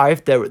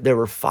that there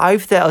were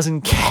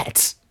 5,000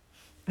 cats.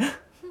 Wait,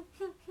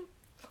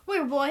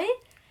 what?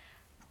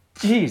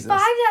 Jesus.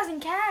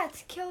 5,000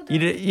 cats killed.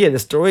 The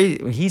story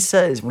when he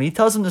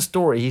tells him the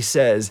story, he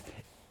says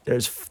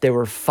there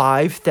were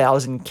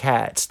 5,000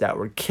 cats that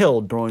were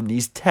killed during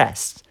these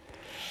tests,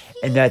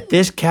 and that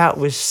this cat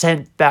was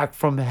sent back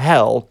from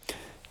hell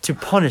to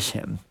punish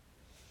him.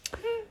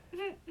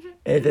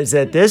 It is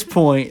at this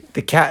point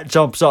the cat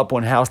jumps up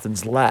on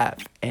Halston's lap,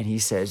 and he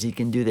says he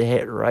can do the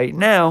hit right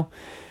now,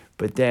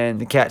 but then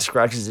the cat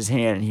scratches his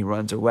hand and he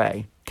runs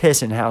away,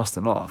 pissing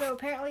Halston off. So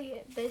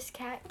apparently this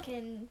cat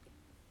can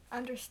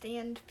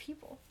understand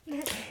people.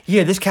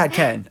 Yeah, this cat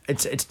can.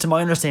 It's to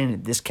my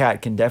understanding, this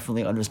cat can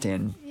definitely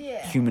understand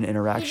human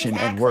interaction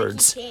and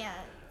words. Like he can't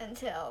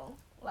until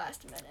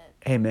last minute.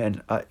 Hey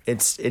man,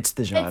 it's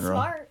the genre. It's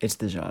smart. It's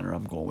the genre.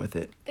 I'm going with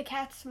it. The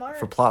cat's smart.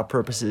 For plot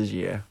purposes,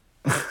 yeah.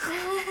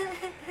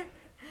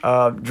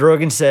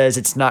 Drogon says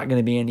it's not going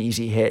to be an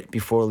easy hit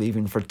before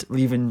leaving for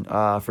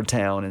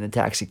town in a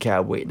taxi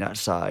cab waiting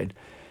outside.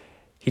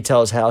 He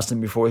tells Halston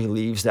before he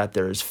leaves that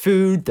there's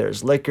food,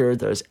 there's liquor,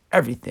 there's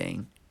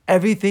everything.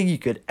 Everything you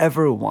could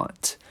ever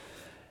want.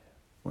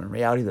 When in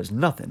reality, there's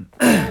nothing.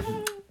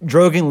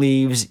 Drogon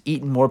leaves,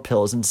 eating more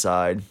pills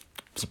inside. I'm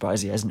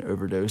surprised he hasn't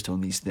overdosed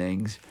on these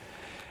things.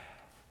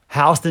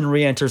 Halston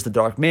re-enters the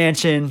Dark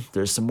Mansion.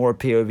 There's some more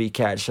POV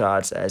cat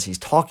shots as he's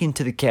talking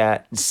to the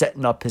cat and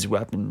setting up his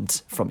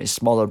weapons from a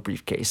smaller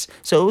briefcase.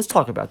 So let's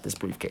talk about this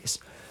briefcase.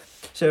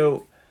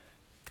 So,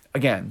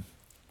 again,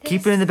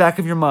 keep it in the back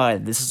of your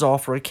mind. This is all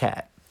for a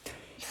cat.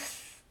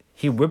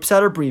 He whips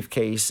out a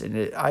briefcase,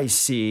 and I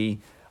see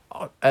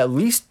at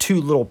least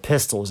 2 little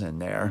pistols in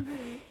there.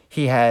 Mm-hmm.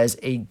 He has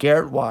a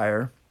garrote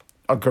wire,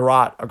 a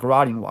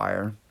garroting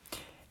wire,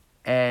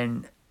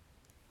 and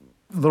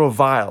little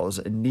vials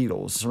and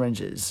needles,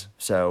 syringes.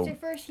 So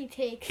first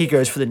he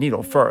goes for the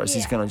needle first. Yeah.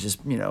 He's going to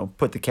just,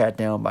 put the cat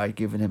down by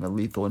giving him a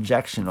lethal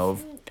injection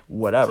of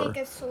whatever.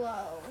 Take it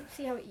slow.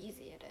 See how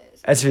easy it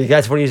is.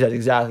 That's what he said,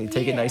 exactly.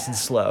 Take it nice and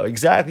slow.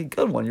 Exactly.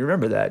 Good one. You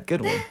remember that.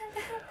 Good one.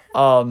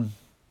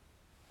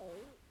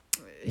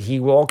 he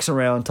walks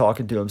around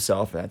talking to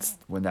himself. That's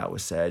when that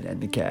was said.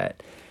 And the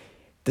cat,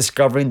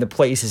 discovering the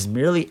place is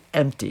merely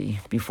empty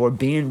before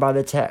being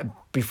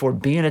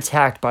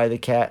attacked by the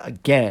cat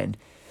again,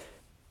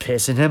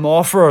 pissing him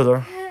off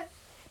further.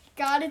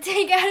 Gotta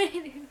take out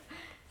it.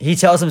 He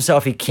tells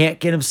himself he can't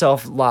get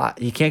himself hot.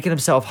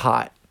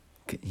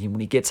 When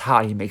he gets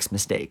hot, he makes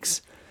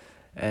mistakes.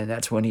 And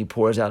that's when he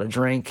pours out a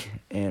drink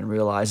and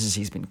realizes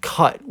he's been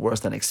cut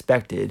worse than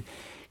expected,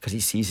 because he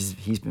sees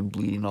he's been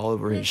bleeding all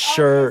over his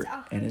shirt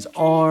and his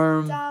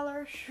arm.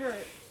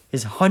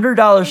 His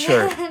 $100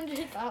 shirt.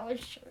 $100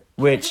 shirt.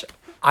 Which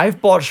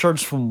I've bought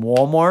shirts from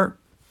Walmart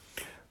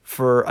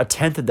for a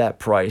tenth of that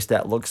price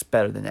that looks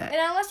better than that.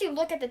 And unless you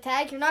look at the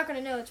tag, you're not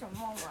going to know it's from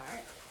Walmart.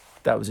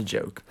 That was a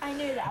joke. I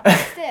knew that, but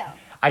still.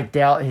 I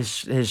doubt his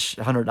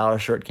 $100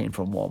 shirt came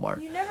from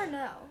Walmart. You never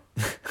know.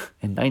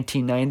 In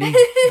 1990,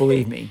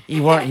 believe me, he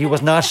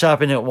was not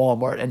shopping at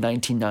Walmart in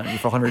 1990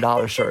 for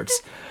 $100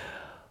 shirts.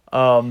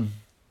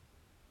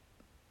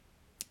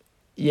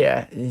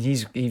 Yeah,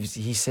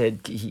 he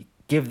said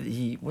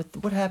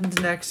what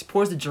happens next? He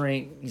pours the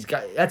drink.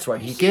 That's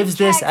right. He gives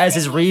this as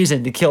his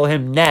reason to kill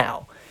him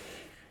now,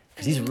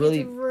 because he's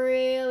really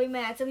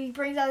mad. So he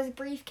brings out his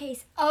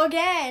briefcase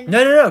again.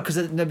 No,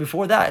 because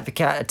before that, the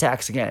cat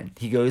attacks again.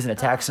 He goes and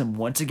attacks him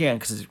once again,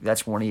 because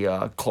that's when he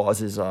claws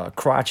his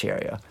crotch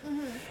area.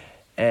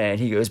 And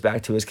he goes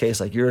back to his case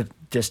like you're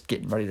just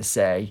getting ready to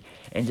say,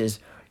 and just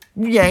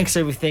yanks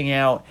everything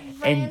out.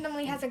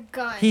 Randomly has a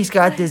gun. He's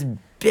got this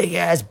big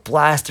ass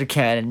blaster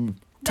cannon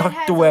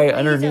tucked away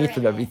underneath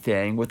of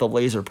everything with a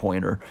laser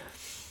pointer.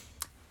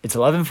 It's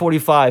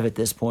 11:45 at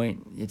this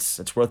point.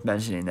 It's worth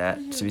mentioning that.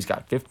 So he's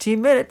got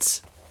 15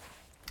 minutes.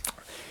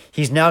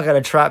 He's now got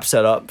a trap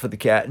set up for the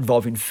cat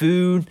involving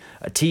food,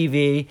 a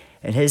TV,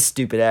 and his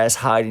stupid ass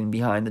hiding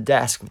behind the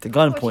desk with the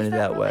gun pointed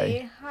that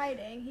way.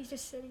 Hiding. He's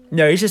just sitting there.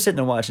 No, he's just sitting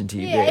there watching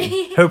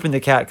TV, hoping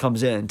the cat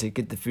comes in to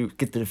get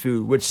to the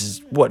food, which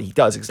is what he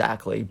does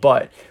exactly.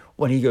 But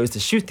when he goes to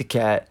shoot the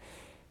cat,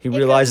 he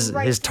realizes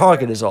his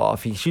target is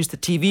off. He shoots the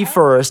TV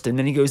first, and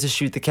then he goes to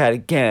shoot the cat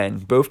again.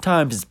 Both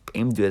times it's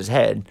aimed at his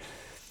head,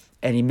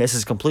 and he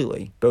misses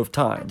completely both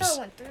times. I thought it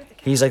went through the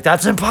cat. He's like,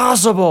 "That's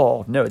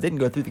impossible!" No, it didn't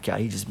go through the cat.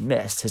 He just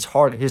missed. His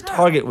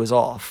target was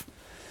off,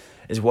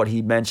 is what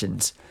he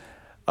mentions.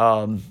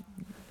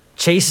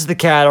 Chases the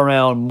cat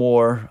around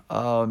more.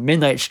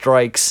 Midnight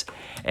strikes,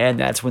 and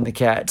that's when the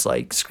cat's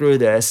like, "Screw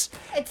this!"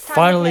 It's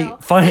time to kill.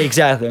 Finally,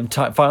 exactly.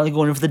 I'm finally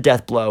going in for the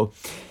death blow.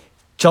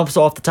 Jumps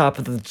off the top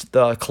of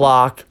the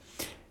clock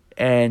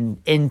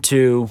and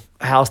into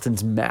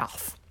Houston's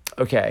mouth.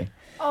 Okay.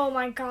 Oh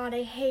my god,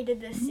 I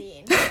hated this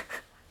scene.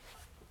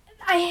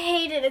 I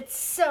hated it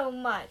so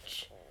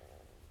much.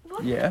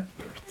 What? Yeah.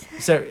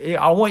 So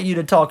I want you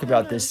to talk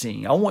about this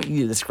scene. I want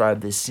you to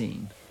describe this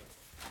scene.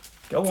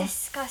 Go on.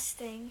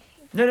 Disgusting.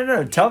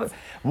 No. Tell me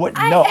what.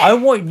 I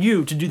want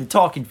you to do the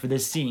talking for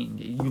this scene.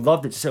 You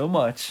loved it so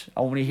much.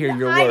 I want to hear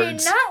your words. I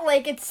did not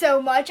like it so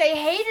much. I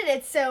hated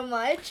it so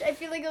much. I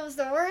feel like it was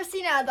the worst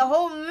scene out of the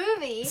whole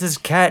movie. This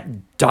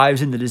cat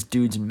dives into this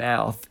dude's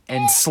mouth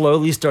and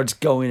slowly starts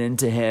going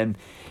into him.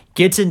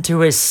 Gets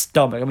into his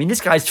stomach. I mean,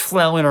 this guy's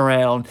flailing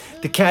around.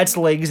 The cat's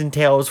legs and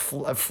tail is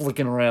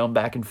flicking around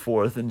back and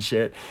forth and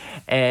shit.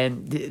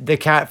 And the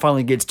cat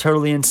finally gets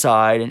totally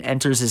inside and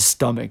enters his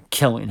stomach,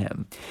 killing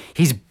him.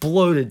 He's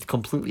bloated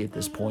completely at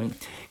this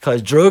point,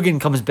 because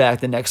Drogon comes back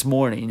the next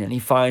morning and he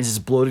finds his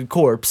bloated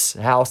corpse,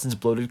 Houston's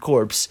bloated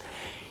corpse.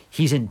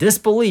 He's in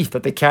disbelief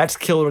that the cat's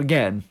killed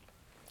again.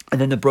 And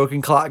then the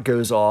broken clock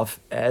goes off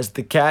as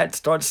the cat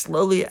starts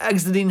slowly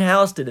exiting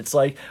Houston. It's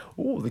like,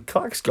 ooh, the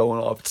clock's going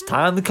off. It's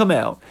time to come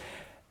out.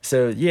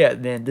 So, yeah,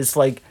 then this,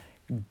 like,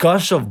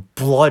 gush of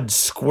blood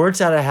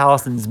squirts out of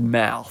Houston's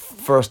mouth,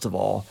 first of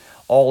all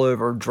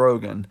over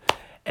Drogon.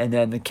 And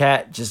then the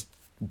cat just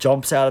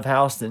jumps out of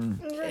Houston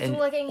and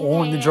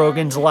on the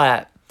Drogon's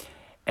lap.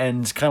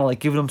 And it's kind of like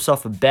giving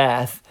himself a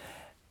bath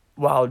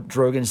while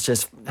Drogon's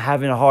just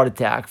having a heart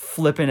attack,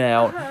 flipping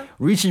out,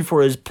 reaching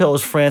for his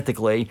pills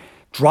frantically,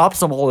 drops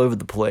them all over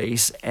the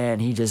place,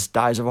 and he just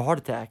dies of a heart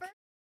attack.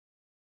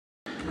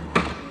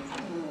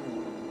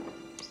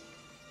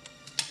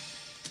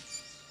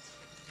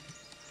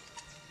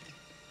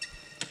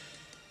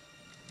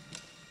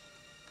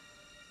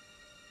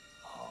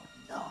 Oh,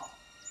 no.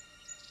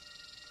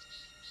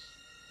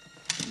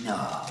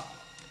 No.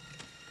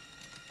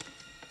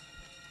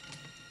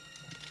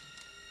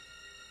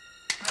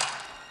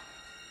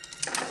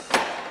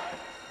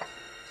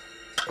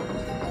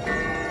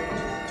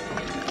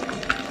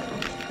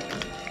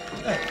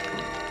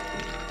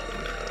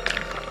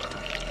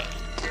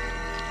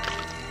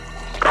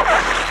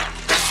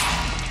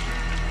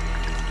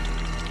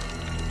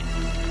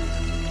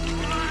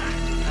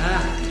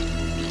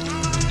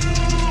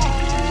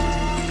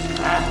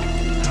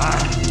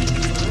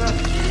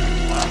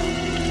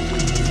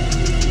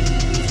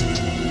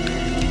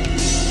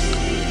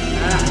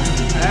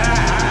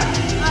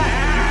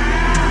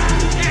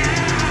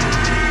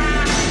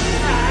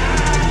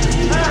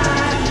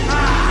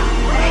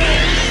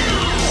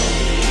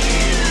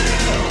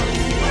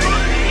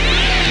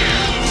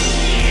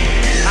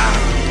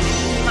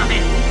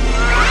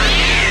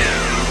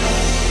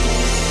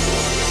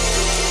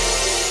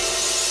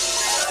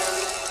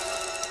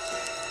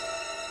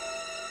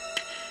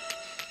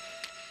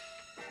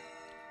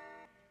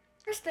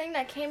 first thing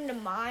that came to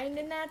mind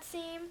in that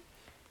scene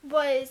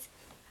was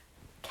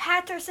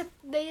cats are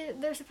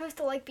they're supposed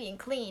to like being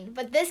clean,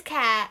 but this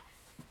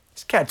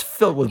cat's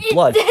filled with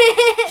blood.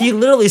 He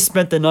literally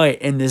spent the night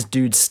in this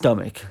dude's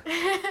stomach.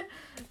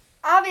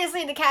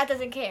 Obviously, the cat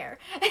doesn't care.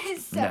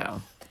 So,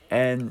 no,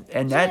 and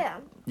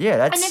that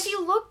that's. And if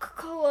you look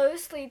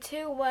closely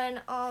too, when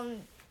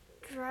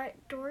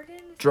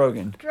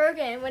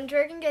Drogon, when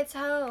Drogon gets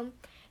home,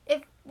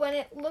 when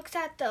it looks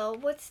at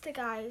what's the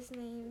guy's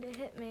name, the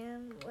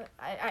hitman?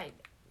 I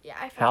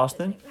forgot his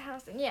name.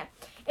 Houston. Yeah.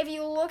 If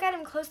you look at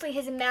him closely,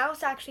 his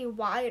mouth's actually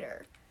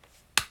wider.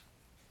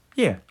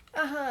 Yeah.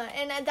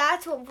 And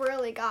that's what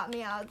really got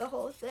me out of the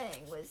whole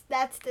thing.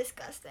 That's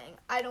disgusting.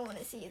 I don't want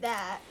to see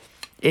that.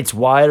 It's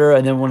wider,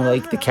 and then when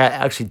the cat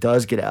actually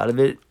does get out of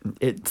it,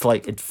 it's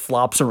like it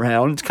flops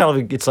around. It's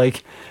kind of it's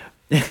like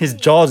his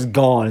jaw's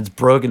gone. It's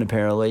broken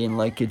apparently, and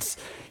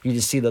you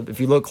just see if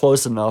you look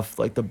close enough,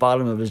 like the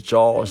bottom of his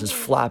jaw is just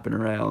flapping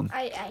around.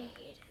 I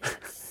hate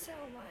it so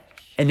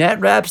much. And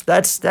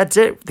that's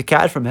it. The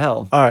cat from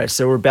hell. All right,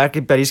 so we're back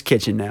at Betty's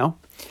kitchen now,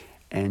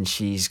 and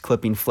she's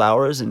clipping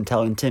flowers and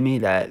telling Timmy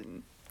that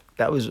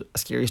was a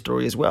scary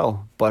story as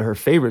well, but her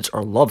favorites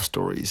are love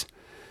stories.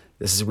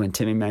 This is when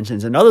Timmy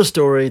mentions another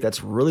story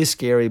that's really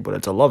scary, but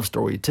it's a love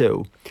story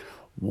too.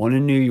 One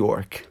in New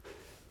York.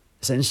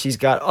 Since she's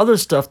got other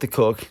stuff to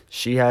cook,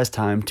 she has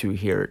time to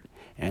hear it.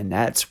 And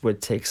that's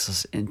what takes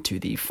us into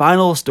the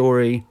final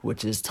story,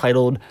 which is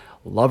titled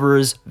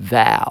Lover's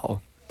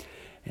Vow.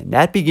 And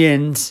that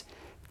begins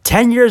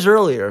 10 years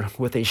earlier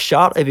with a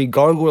shot of a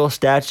gargoyle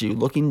statue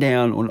looking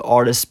down on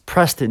artist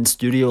Preston's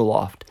studio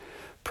loft.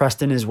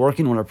 Preston is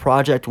working on a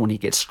project when he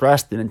gets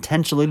stressed and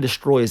intentionally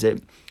destroys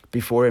it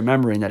before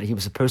remembering that he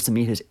was supposed to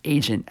meet his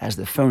agent as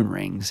the phone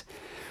rings.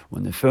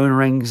 When the phone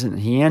rings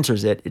and he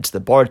answers it, it's the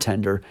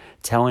bartender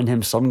telling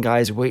him some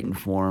guy's waiting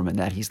for him and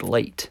that he's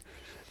late.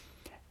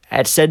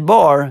 At said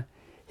bar,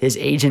 his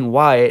agent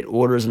Wyatt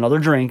orders another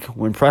drink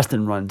when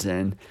Preston runs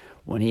in.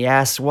 When he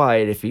asks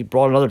Wyatt if he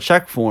brought another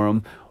check for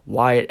him,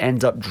 Wyatt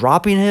ends up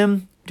dropping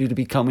him due to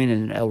becoming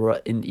an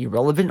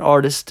irrelevant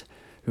artist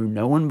who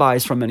no one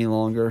buys from any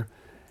longer.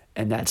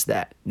 And that's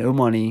that. No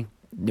money,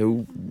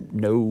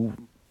 no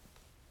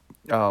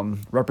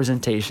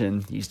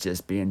representation. He's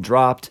just being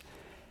dropped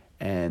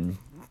and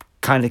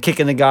kind of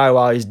kicking the guy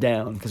while he's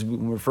down. Because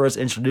when we're first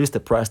introduced to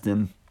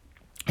Preston,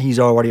 he's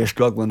already a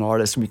struggling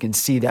artist. And we can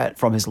see that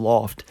from his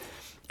loft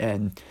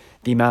and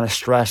the amount of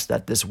stress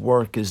that this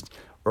work is,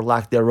 or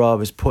lack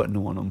thereof, is putting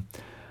on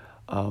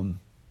him.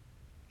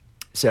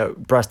 So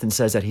Preston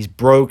says that he's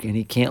broke and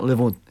he can't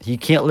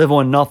live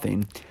on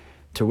nothing.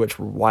 To which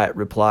Wyatt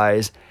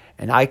replies,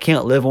 "And I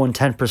can't live on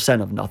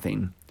 10% of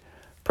nothing."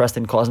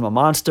 Preston calls him a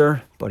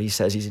monster, but he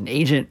says he's an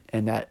agent,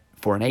 and that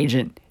for an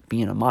agent,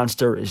 being a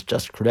monster is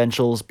just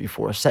credentials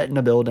before setting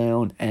a bill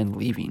down and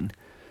leaving.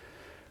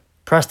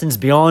 Preston's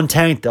beyond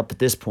tanked up at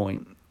this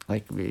point.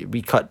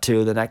 We cut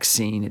to the next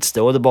scene. It's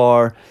still at the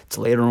bar. It's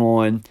later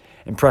on,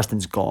 and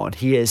Preston's gone.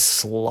 He is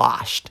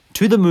sloshed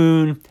to the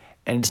moon,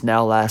 and it's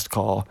now last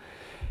call.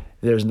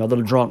 There's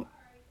another drunk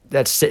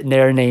that's sitting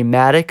there named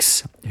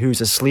Maddox,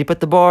 who's asleep at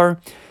the bar.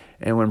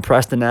 And when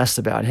Preston asks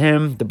about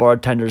him, the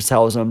bartender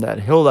tells him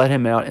that he'll let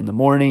him out in the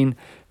morning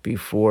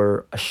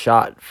before a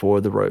shot for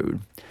the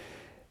road.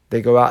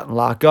 They go out and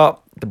lock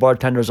up. The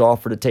bartenders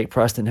offer to take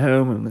Preston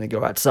home, and when they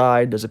go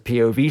outside, there's a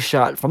POV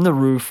shot from the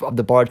roof of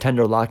the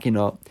bartender locking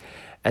up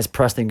as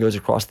Preston goes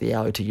across the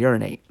alley to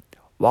urinate.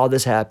 While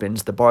this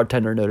happens, the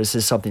bartender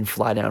notices something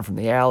fly down from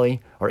the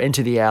alley, or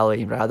into the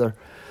alley, rather.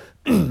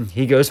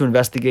 He goes to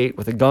investigate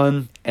with a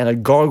gun, and a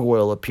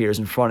gargoyle appears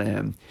in front of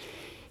him.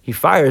 He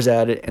fires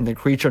at it, and the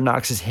creature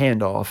knocks his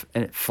hand off,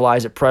 and it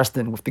flies at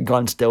Preston with the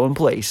gun still in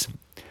place.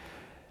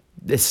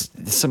 These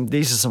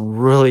are some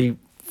really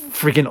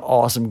freaking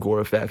awesome gore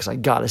effects, I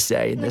gotta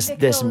say, in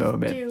this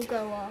moment. Do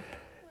go up.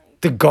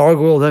 The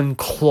gargoyle then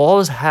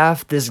claws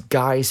half this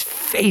guy's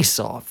face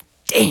off.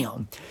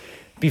 Damn.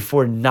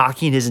 Before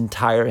knocking his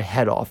entire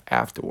head off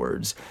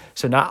afterwards.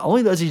 So not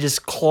only does he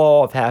just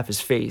claw off half his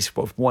face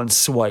with one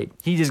swipe,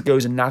 he just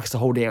goes and knocks the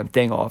whole damn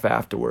thing off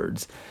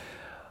afterwards.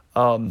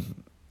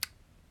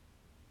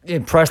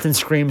 And Preston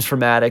screams for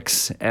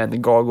Maddox, and the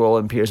gargoyle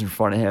appears in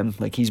front of him.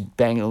 He's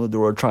banging on the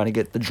door trying to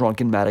get the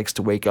drunken Maddox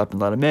to wake up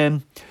and let him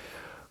in.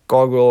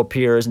 Gargoyle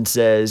appears and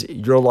says,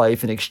 "Your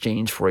life in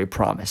exchange for a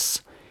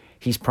promise."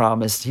 He's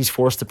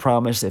forced to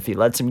promise if he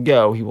lets him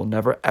go, he will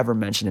never ever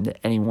mention him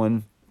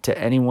to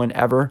anyone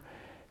ever.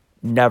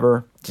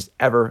 Never, just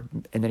ever.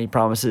 And then he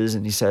promises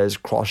and he says,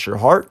 "Cross your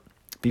heart,"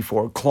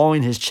 before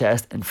clawing his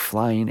chest and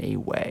flying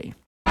away.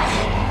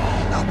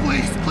 Now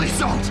please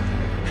don't.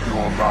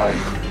 Your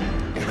life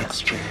in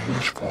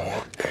exchange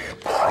for a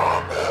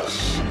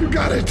promise. You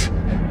got it.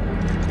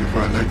 If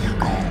I let you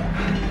go,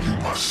 you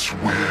must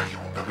swear you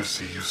will never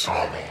say you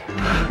saw me.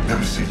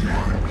 Never say you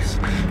heard me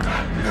speak.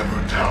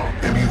 Never tell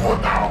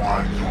anyone how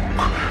I look.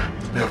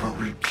 Never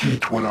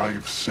repeat what I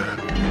have said.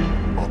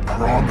 A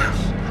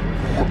promise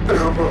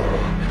forever.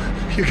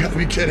 You gotta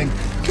be kidding.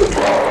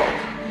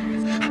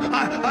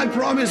 I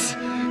promise.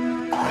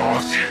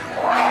 Cross your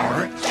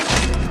heart.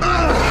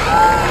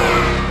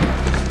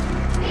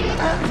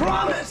 I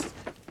promised.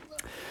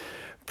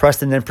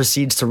 Preston then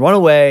proceeds to run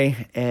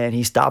away, and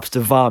he stops to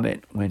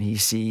vomit when he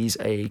sees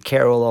a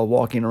Carola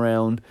walking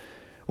around.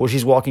 Well,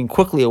 she's walking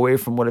quickly away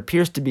from what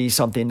appears to be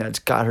something that's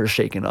got her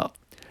shaken up.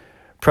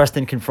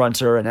 Preston confronts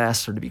her and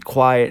asks her to be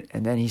quiet,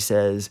 and then he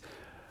says,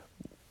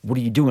 "What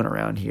are you doing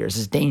around here? Is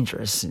this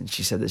dangerous?" And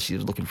she said that she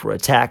was looking for a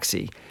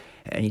taxi,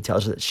 and he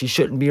tells her that she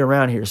shouldn't be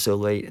around here so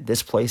late.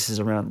 His place is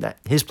around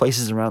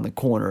the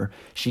corner.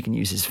 She can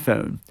use his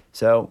phone.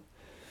 So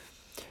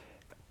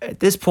at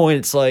this point,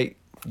 it's like,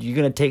 you're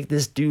gonna take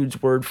this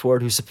dude's word for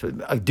it,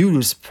 a dude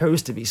who's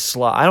supposed to be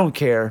sly. I don't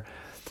care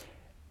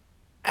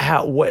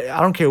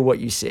what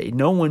you say.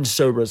 No one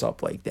sobers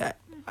up like that.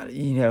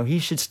 You know, he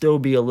should still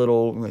be a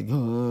little like,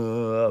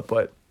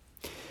 but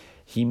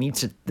he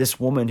meets this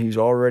woman who's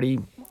already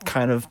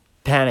kind of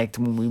panicked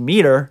when we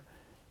meet her,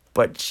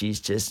 but she's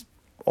just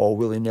all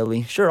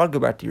willy-nilly. Sure, I'll go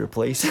back to your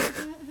place.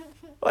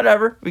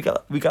 Whatever. We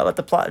got to let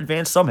the plot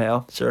advance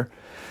somehow. Sure.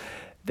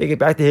 They get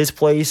back to his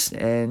place,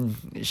 and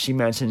she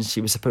mentions she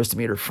was supposed to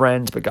meet her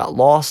friends but got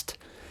lost.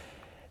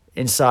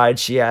 Inside,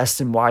 she asks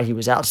him why he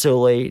was out so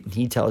late, and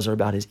he tells her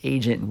about his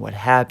agent and what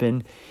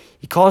happened.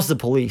 He calls the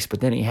police, but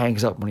then he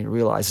hangs up when he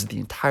realizes the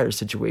entire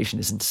situation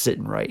isn't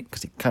sitting right,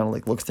 because he kind of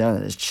like looks down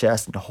at his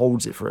chest and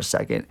holds it for a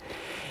second,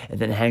 and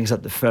then hangs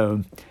up the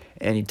phone,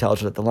 and he tells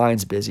her that the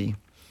line's busy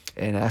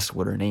and asks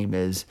what her name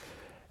is.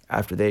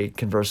 After they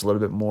converse a little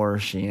bit more,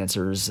 she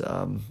answers,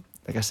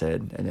 like I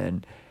said, and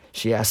then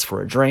she asks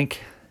for a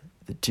drink.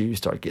 The two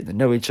start getting to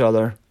know each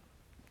other.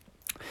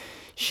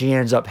 She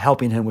ends up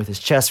helping him with his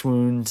chest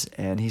wounds,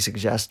 and he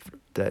suggests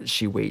that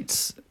she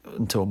waits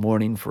until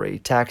morning for a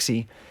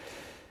taxi.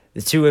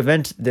 The two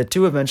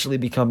eventually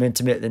become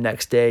intimate. The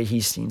next day,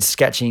 he's seen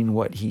sketching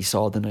what he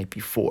saw the night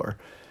before.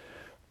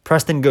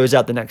 Preston goes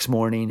out the next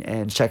morning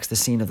and checks the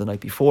scene of the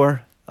night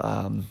before.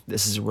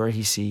 This is where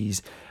he sees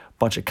a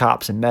bunch of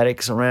cops and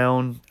medics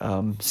around,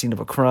 scene of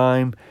a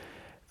crime.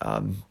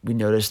 We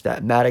notice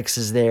that Maddox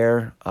is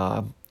there,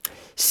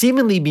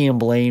 seemingly being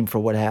blamed for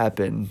what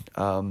happened,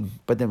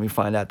 but then we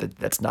find out that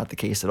that's not the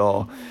case at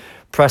all.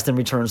 Preston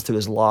returns to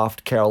his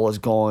loft. Carol is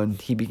gone.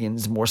 He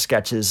begins more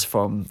sketches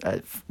from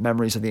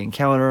memories of the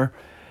encounter,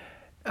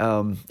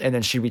 and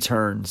then she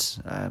returns.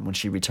 When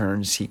she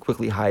returns, he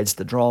quickly hides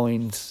the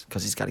drawings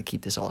because he's got to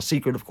keep this all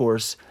secret, of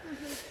course.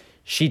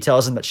 She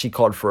tells him that she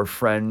called for a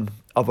friend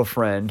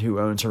who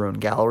owns her own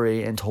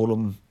gallery and told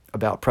him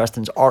about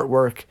Preston's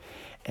artwork.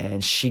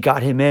 And she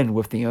got him in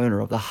with the owner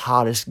of the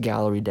hottest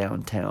gallery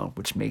downtown,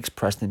 which makes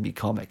Preston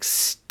become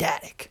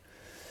ecstatic.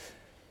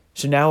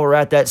 So now we're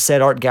at that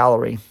said art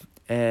gallery,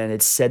 and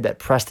it's said that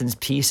Preston's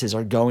pieces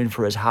are going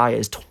for as high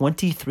as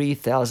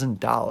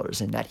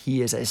 $23,000 and that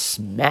he is a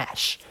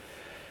smash.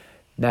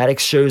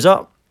 Maddox shows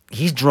up.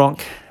 He's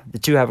drunk. The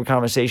two have a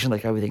conversation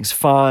like everything's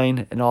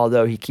fine, and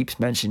although he keeps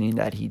mentioning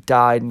that he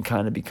died and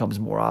kind of becomes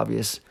more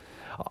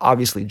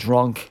obviously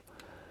drunk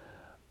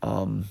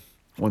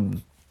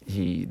when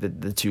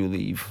the two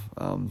leave,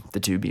 the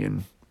two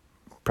being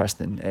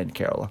Preston and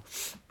Carola.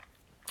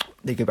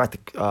 They get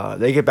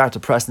back to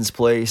Preston's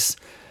place,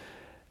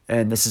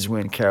 and this is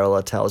when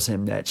Carola tells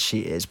him that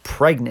she is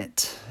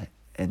pregnant,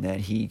 and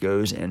that he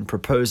goes and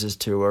proposes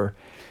to her,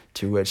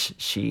 to which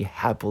she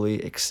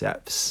happily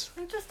accepts.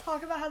 Can we just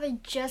talk about how they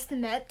just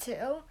met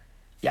too?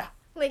 Yeah.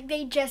 Like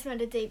they just met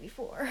the day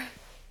before.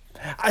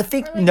 I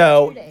think Or like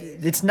no, 2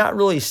 days. it's not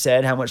really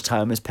said how much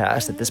time has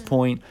passed at this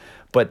point,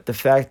 but the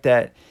fact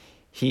that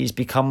he's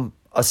become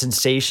a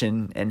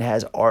sensation and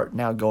has art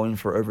now going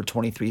for over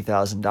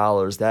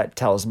 $23,000, that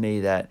tells me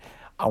that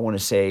I want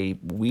to say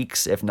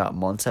weeks, if not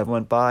months, have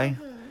went by.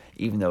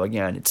 Even though,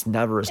 again, it's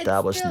never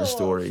established in the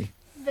story.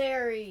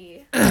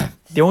 Very.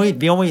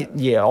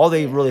 All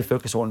they really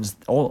focus on is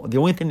the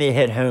only thing they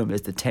hit home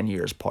is the 10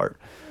 years part,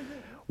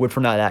 which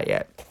we're not at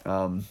yet.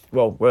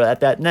 Well, we're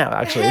at that now.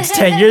 Actually, it's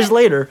 10 years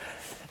later,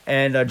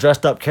 and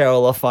dressed up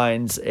Carola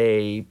finds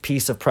a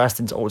piece of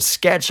Preston's old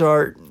sketch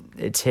art.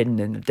 It's hidden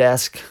in the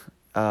desk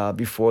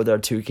before their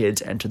two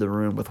kids enter the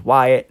room with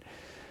Wyatt.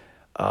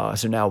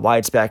 So now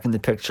Wyatt's back in the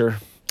picture.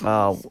 He's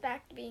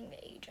back to being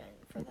the agent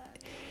for that.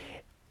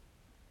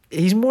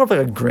 He's more of like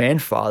a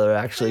grandfather,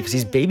 actually, because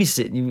he's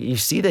babysitting. You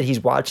see that he's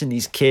watching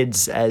these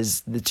kids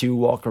as the two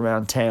walk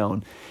around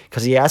town,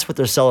 because he asks what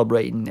they're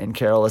celebrating, and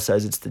Carola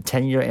says it's the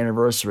 10-year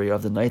anniversary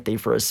of the night they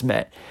first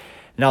met.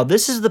 Now,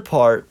 this is the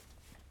part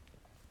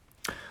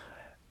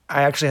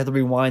I actually had to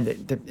rewind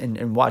it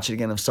and watch it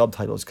again with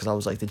subtitles, because I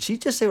was like, did she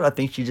just say what I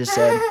think she just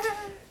said?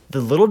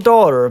 The little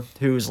daughter,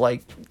 who's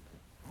like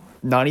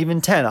not even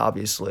 10,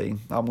 obviously.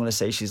 I'm going to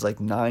say she's like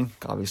 9,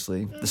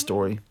 obviously, the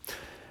story.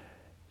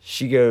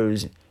 She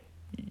goes,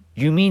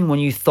 "You mean when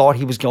you thought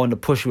he was going to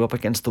push you up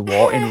against the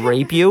wall and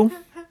rape you?"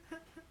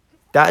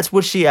 That's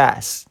what she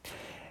asks.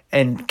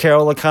 And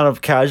Carola kind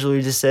of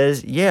casually just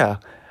says, yeah,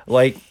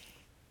 like,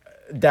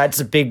 that's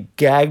a big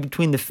gag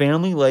between the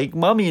family. Like,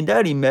 mommy and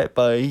daddy met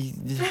by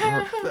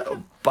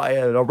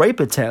a rape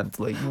attempt.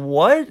 Like,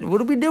 what?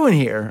 What are we doing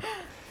here?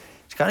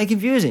 it's kind of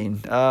confusing.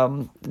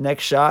 The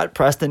next shot,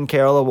 Preston and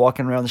Carol are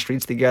walking around the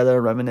streets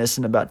together,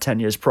 reminiscing about 10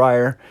 years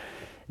prior.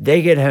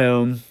 They get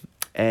home,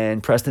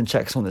 and Preston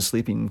checks on the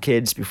sleeping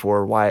kids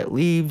before Wyatt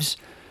leaves.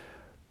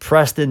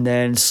 Preston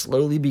then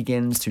slowly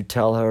begins to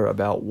tell her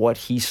about what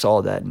he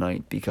saw that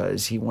night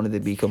because he wanted to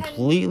be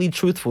completely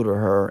truthful to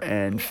her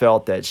and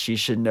felt that she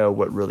should know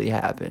what really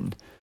happened.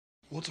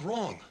 What's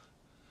wrong?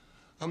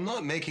 I'm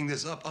not making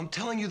this up. I'm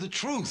telling you the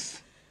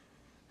truth.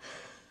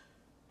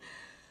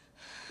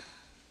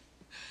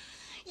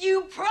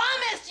 You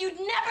promised you'd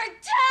never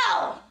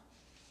tell!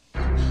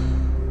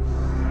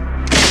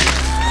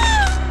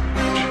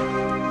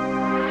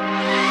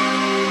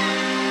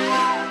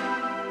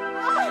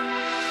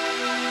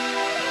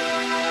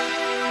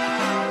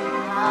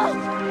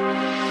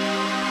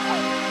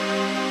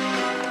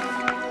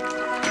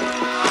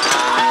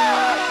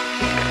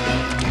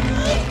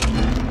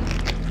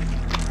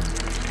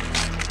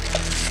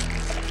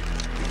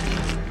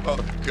 Oh,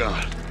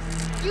 God.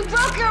 You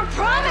broke your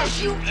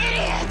promise, you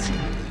idiot!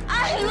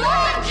 I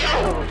loved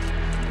you!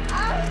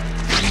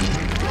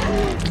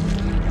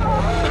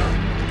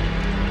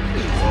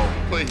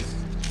 Please.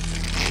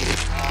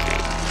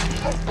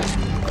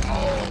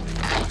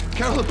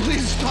 Carol,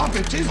 please stop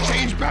it. Just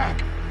change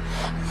back.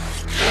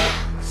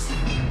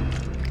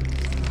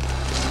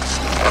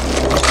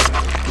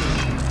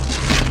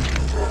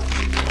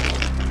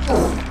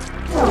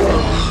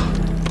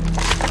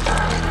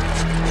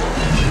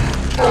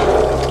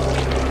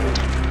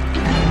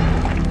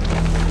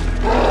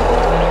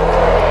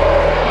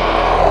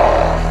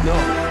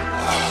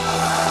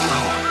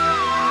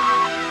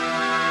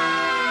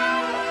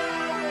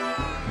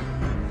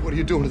 What are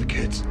you doing to the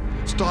kids?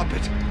 Stop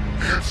it.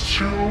 It's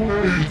too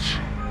late.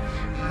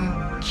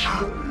 You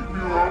turned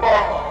your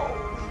mouth.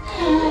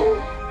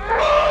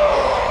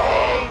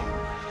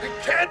 It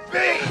can't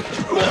be!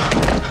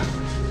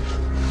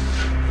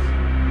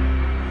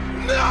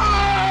 No!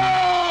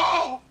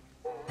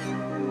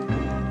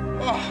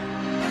 Oh.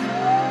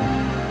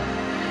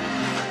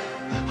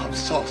 I'm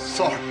so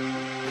sorry.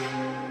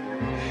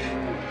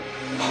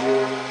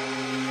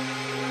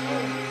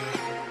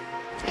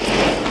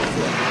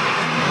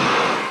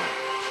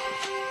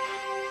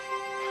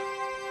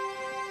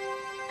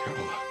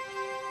 Carola,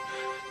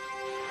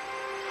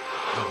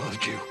 I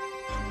loved you.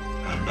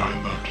 And I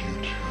loved you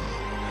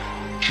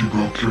too. She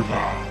broke your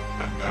vow,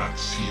 and that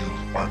sealed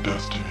our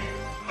destiny.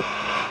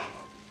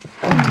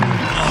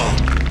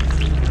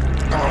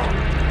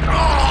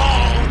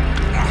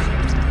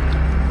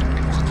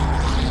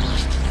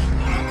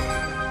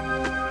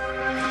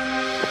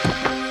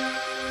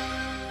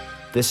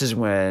 This is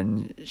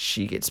when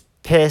she gets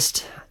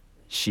pissed.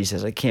 She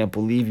says, "I can't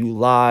believe you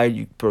lied.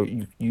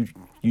 You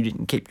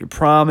didn't keep your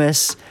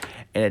promise."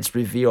 And it's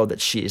revealed that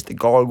she is the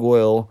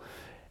gargoyle,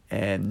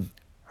 and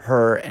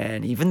her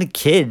and even the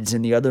kids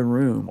in the other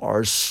room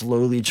are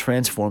slowly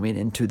transforming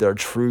into their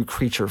true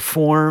creature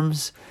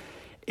forms.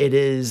 It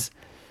is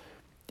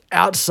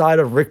outside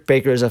of Rick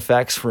Baker's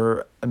effects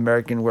for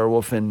American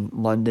Werewolf in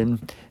London.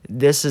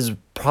 This is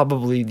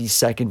probably the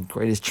second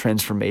greatest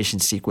transformation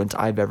sequence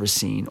I've ever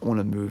seen on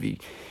a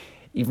movie.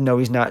 Even though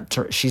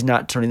she's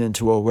not turning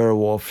into a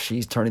werewolf,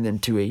 she's turning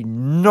into a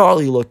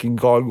gnarly looking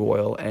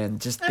gargoyle,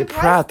 and just the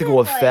practical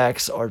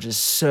effects are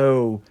just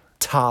so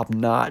top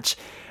notch.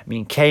 I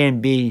mean,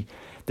 K&B,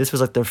 this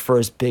was like their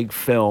first big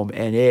film,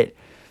 and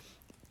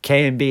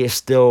K&B is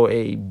still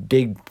a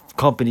big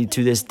company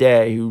to this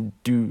day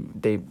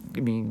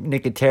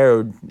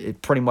Nicotero,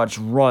 it pretty much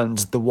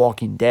runs The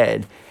Walking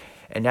Dead,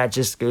 and that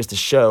just goes to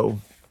show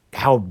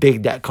how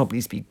big that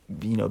company's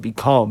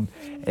become.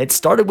 And it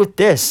started with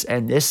this,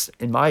 and this,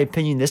 in my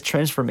opinion, this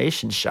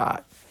transformation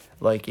shot,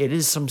 like, it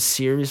is some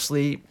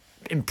seriously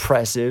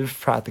impressive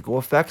practical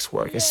effects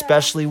work,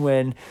 especially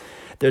when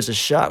there's a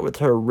shot with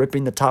her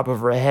ripping the top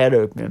of her head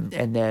open,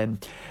 and then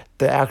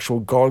the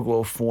actual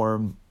gargoyle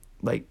form,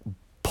 like,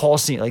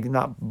 pulsing, like,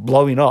 not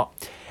blowing up.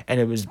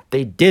 And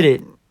they did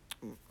it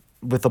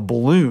with a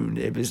balloon.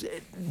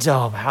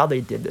 How they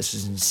did this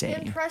is insane.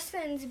 And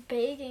Preston's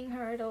begging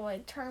her to,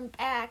 like, turn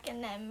back,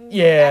 and then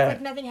yeah,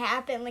 like nothing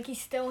happened. Like, he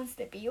still wants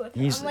to be with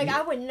her. I'm like,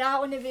 I would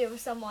not want to be with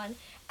someone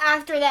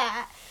after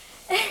that.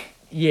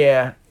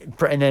 Yeah,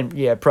 and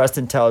then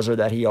Preston tells her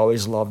that he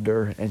always loved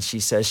her, and she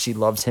says she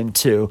loves him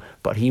too,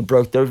 but he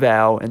broke their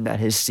vow, and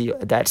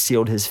that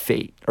sealed his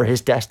fate or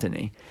his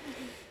destiny.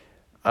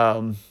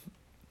 And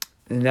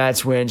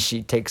that's when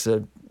she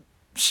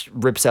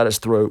rips out his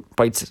throat,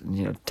 bites,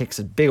 takes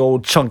a big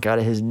old chunk out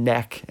of his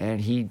neck,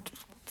 and he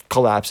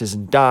collapses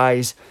and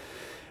dies.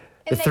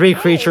 The three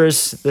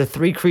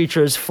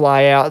creatures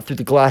fly out through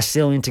the glass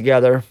ceiling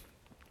together,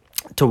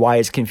 to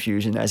Wyatt's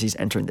confusion as he's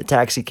entering the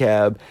taxi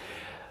cab.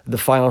 The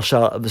final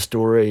shot of the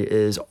story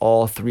is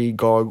all three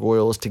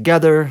gargoyles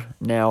together,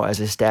 now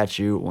as a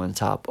statue on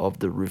top of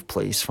the roof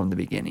place from the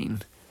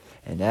beginning.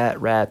 And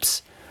that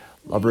wraps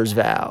Lover's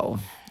Vow.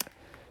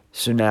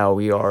 So now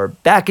we are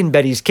back in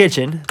Betty's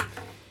kitchen.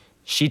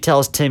 She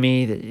tells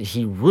Timmy that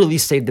he really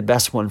saved the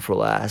best one for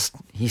last.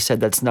 He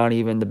said that's not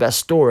even the best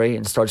story,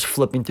 and starts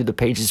flipping through the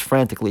pages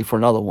frantically for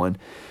another one.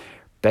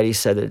 Betty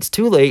said that it's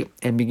too late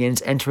and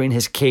begins entering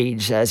his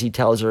cage as he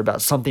tells her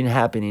about something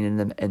happening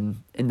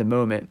in the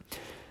moment.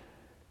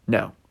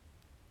 No.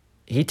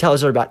 He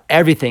tells her about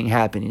everything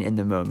happening in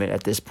the moment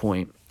at this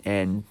point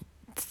and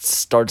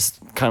starts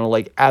kind of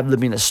like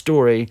ad-libbing a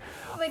story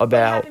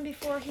about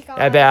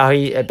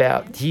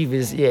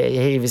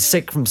he was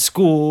sick from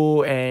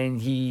school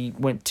and he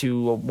went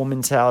to a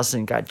woman's house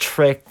and got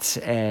tricked,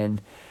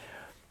 and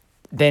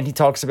then he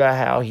talks about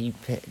how he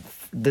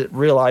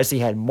realized he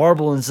had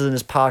marbles in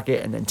his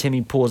pocket, and then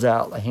Timmy pulls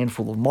out a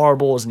handful of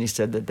marbles, and he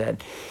said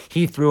that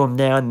he threw them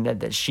down and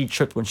that she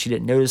tripped when she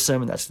didn't notice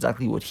him, and that's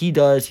exactly what he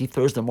does. He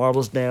throws the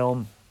marbles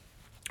down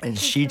and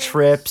she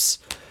trips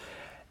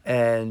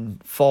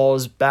and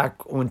falls back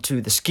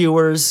onto the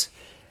skewers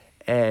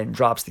and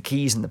drops the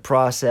keys in the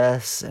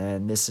process.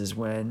 And this is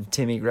when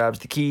Timmy grabs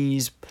the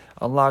keys,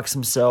 unlocks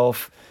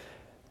himself,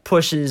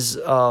 pushes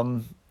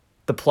the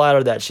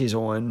platter that she's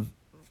on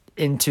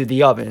into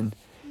the oven.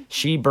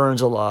 She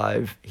burns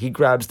alive. He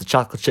grabs the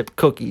chocolate chip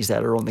cookies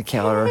that are on the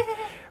counter,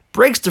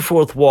 breaks the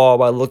fourth wall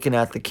by looking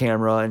at the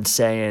camera and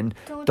saying,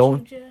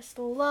 Don't you just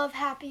love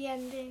happy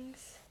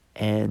endings?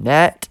 And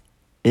that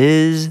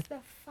is the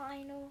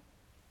final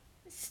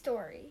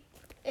story,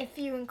 if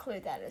you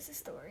include that as a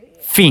story.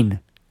 Fiend.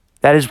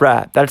 That is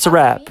rap. That's a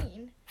rap.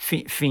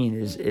 Fiend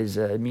is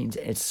means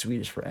it's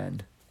Swedish for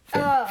end.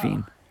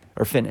 Fiend.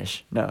 Or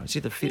finish. No, it's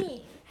either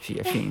fiend.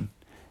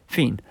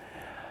 Fiend.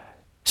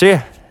 So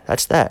yeah,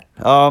 that's that.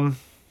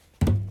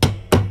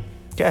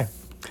 Okay.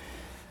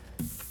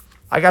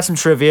 I got some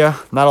trivia,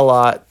 not a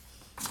lot.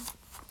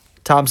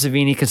 Tom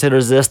Savini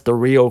considers this the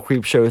real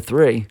Creepshow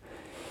 3.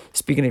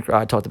 Speaking of,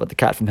 I talked about the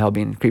cat from hell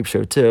being in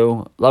Creepshow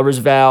 2. Lover's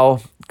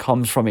Vow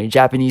comes from a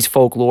Japanese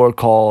folklore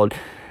called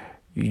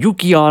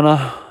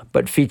Yukiana,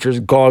 but features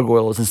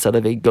gargoyles instead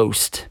of a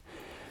ghost.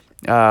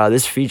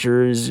 This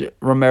features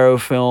Romero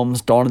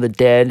films Dawn of the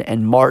Dead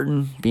and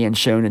Martin being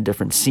shown in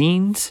different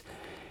scenes.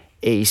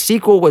 A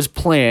sequel was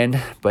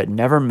planned, but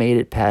never made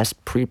it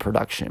past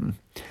pre-production.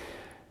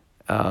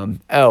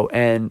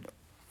 And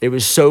it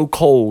was so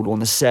cold on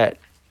the set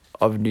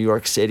of New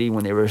York City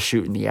when they were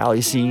shooting the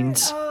alley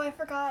scenes. Oh, I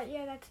forgot.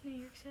 Yeah, that's New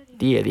York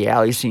City. The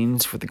alley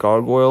scenes for the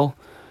gargoyle.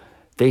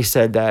 They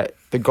said that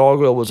the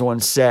gargoyle was on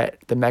set.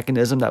 The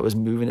mechanism that was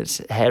moving its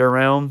head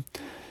around,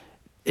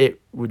 it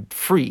would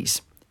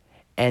freeze.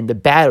 And the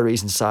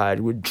batteries inside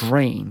would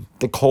drain.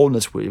 The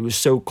coldness, it was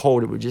so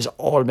cold, it would just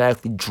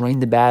automatically drain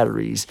the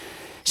batteries.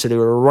 So they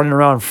were running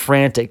around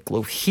frantic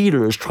with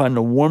heaters trying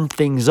to warm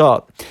things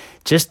up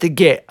just to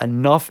get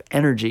enough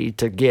energy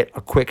to get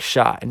a quick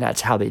shot. And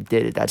that's how they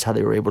did it. That's how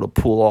they were able to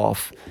pull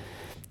off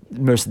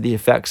most of the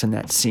effects in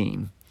that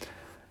scene.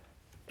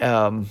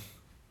 And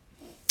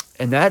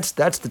that's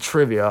the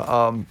trivia.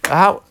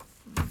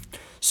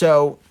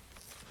 So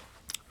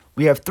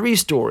we have 3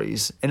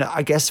 stories, and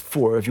I guess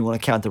 4 if you want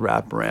to count the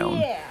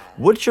wraparound. Yeah.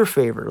 What's your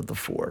favorite of the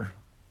 4?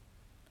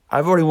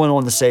 I've already went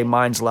on to say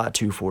mine's Lot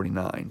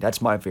 249.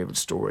 That's my favorite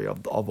story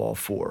of all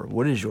 4.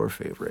 What is your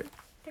favorite?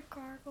 The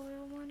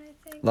gargoyle one,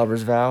 I think.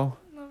 Lover's Vow?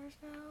 Lover's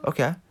Vow.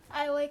 Okay.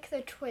 I like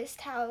the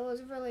twist, how it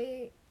was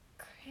really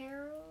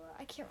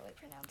I can't really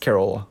pronounce it.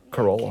 Carola.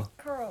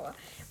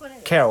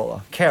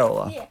 Carola.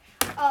 Yeah.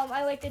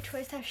 I like the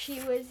twist how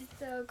she was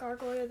the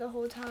gargoyle the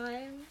whole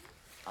time.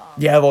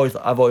 Yeah, I've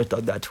always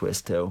dug that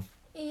twist too.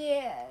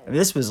 Yeah. I mean,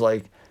 this was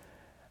like,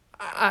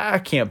 I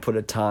can't put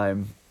a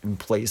time and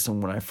place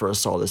on when I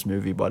first saw this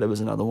movie, but it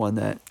was another one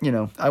that,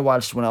 I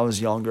watched when I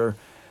was younger.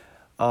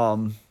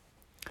 The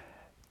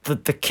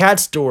cat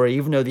story,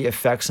 even though the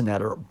effects in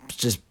that are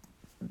just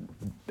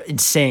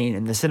insane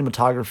and the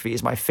cinematography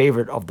is my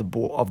favorite of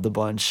the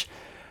bunch,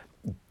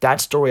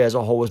 that story as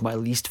a whole was my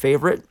least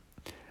favorite.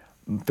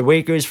 The way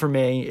it goes for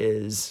me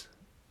is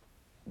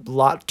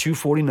Lot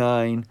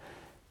 249,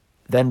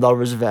 then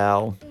Lover's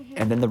Vow,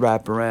 and then the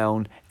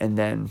wraparound, and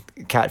then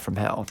Cat from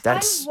Hell.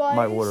 That's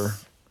my order.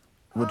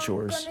 What's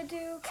yours? I was gonna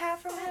do Cat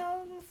from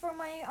Hell for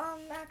my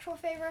actual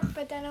favorite,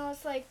 but then I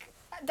was like,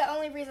 the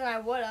only reason I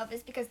would have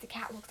is because the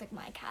cat looks like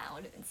my cat. I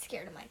would have been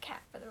scared of my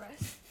cat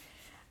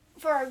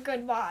for a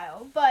good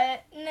while.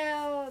 But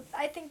no,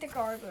 I think the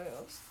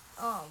gargoyles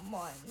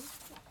won.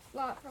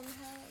 Lot from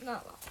Hell,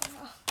 not Lot from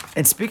Hell.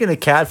 And speaking of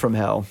Cat from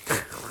Hell,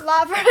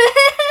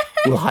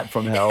 Lot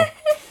from Hell.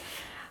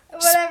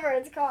 Whatever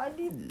it's called,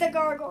 the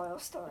gargoyle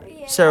story.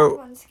 Yeah, so, that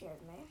one scared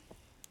me.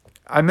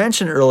 I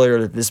mentioned earlier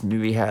that this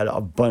movie had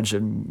a bunch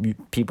of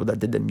people that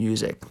did the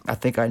music. I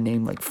think I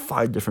named like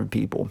 5 different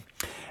people,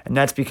 and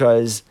that's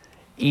because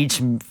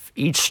each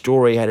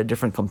story had a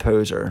different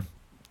composer.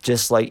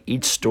 Just like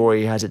each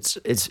story has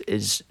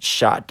is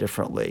shot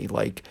differently.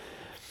 Like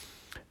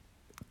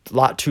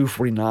Lot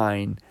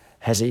 249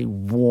 has a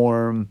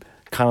warm,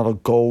 kind of a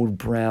gold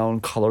brown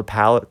color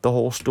palette the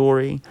whole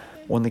story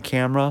on the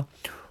camera.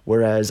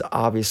 Whereas,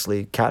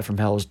 obviously, Cat from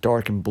Hell is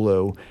dark and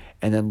blue,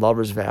 and then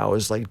Lover's Vow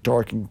is, like,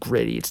 dark and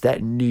gritty. It's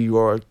that New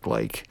York,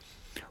 like,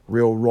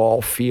 real raw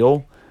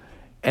feel.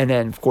 And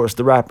then, of course,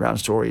 the wraparound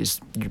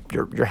stories,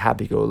 you're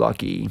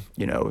happy-go-lucky,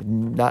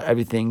 not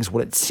everything's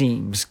what it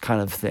seems kind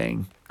of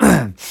thing.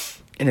 And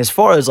as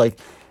far as, like,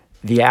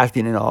 the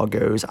acting and all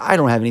goes, I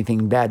don't have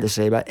anything bad to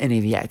say about any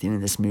of the acting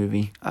in this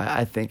movie.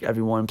 I think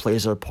everyone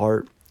plays their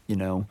part,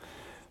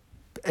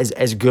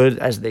 as good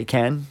as they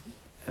can.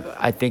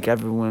 I think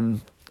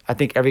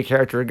every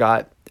character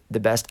got the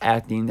best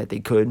acting that they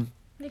could.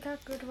 They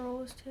got good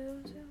roles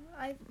too. So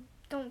I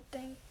don't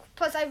think.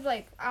 Plus, I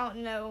don't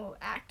know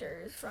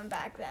actors from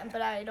back then,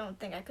 but I don't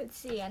think I could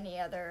see any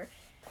other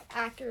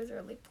actors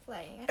really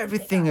playing.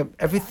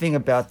 Everything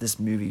about this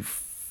movie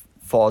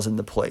falls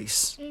into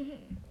place.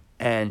 Mm-hmm.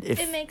 And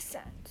it makes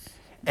sense.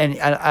 And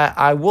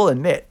I will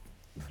admit,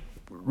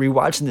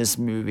 rewatching this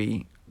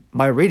movie,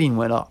 my rating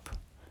went up.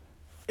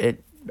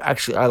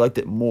 I liked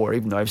it more,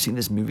 even though I've seen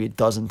this movie a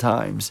dozen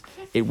times.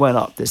 It went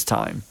up this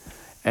time,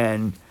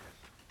 and.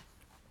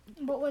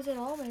 What was it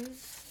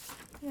always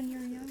when you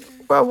were younger?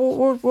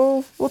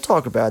 Well, we'll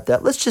talk about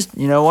that. Let's just,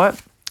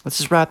 Let's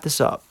just wrap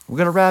this up. We're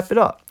gonna wrap it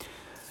up,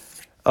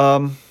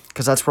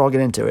 because that's where I'll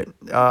get into it.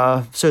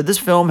 So this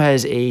film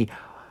has a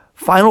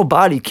final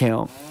body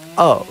count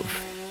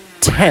of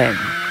 10.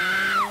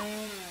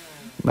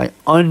 My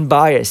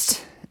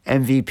unbiased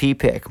MVP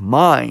pick,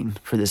 mine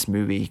for this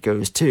movie,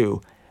 goes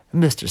to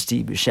Mr.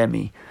 Steve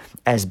Buscemi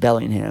as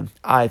Bellingham.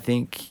 I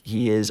think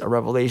he is a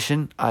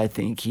revelation. I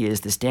think he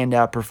is the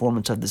standout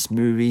performance of this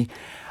movie.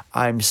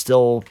 I'm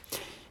still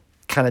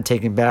kind of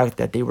taken back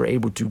that they were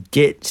able to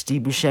get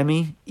Steve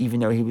Buscemi,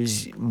 even though he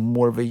was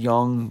more of a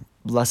young,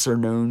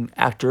 lesser-known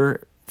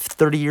actor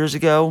 30 years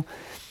ago.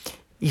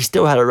 He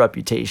still had a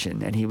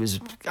reputation, and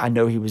I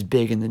know he was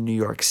big in the New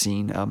York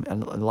scene,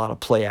 and a lot of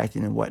play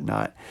acting and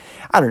whatnot.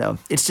 I don't know.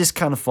 It's just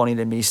kind of funny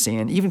to me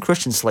seeing even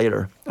Christian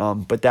Slater,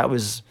 but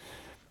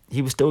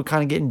he was still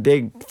kind of getting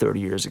big 30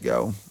 years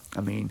ago.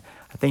 I mean,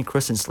 I think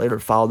Christian Slater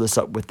followed this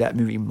up with that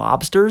movie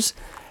Mobsters,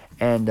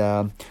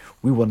 and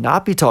we will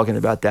not be talking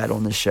about that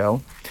on this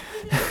show.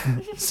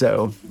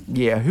 So,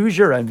 yeah, who's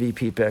your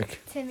MVP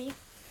pick?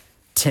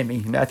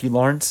 Timmy, Matthew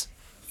Lawrence?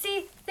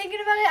 See, thinking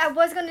about it, I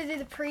was going to do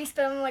the priest,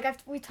 but I'm like,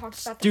 we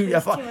talked about the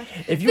priest too much.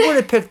 If you would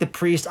have picked the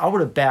priest, I would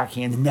have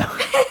backhanded no.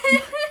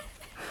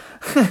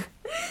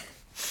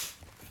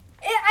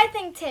 I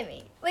think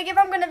Timmy. If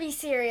I'm going to be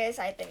serious,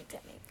 I think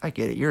Timmy. I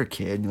get it. You're a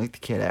kid. You like the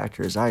kid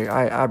actors.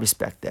 I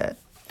respect that.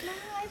 No,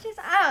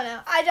 I don't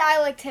know. I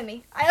like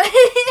Timmy.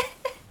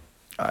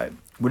 All right.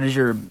 What is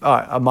your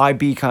my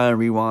Be Kind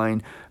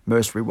Rewind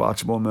most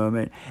rewatchable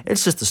moment?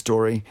 It's just the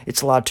story.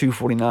 It's Lot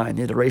 249,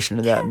 the iteration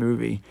of that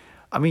movie.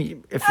 I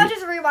mean, I'll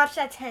just rewatch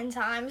that 10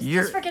 times.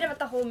 Just forget about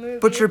the whole movie.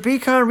 But your Be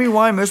Kind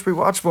Rewind most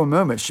rewatchable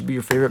moment should be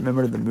your favorite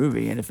moment of the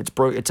movie. And if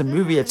it's a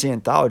movie that's in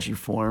anthology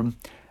form,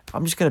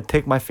 I'm just going to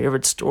pick my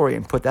favorite story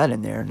and put that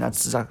in there. And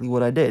that's exactly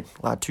what I did.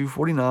 Lot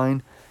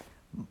 249.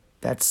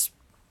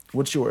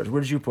 What's yours? What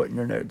did you put in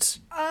your notes?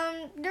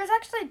 There's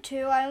actually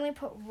 2. I only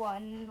put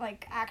 1,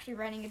 actually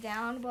writing it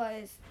down,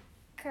 was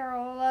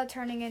Carola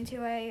turning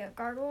into a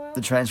gargoyle.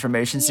 The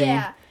transformation scene?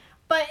 Yeah.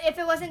 But if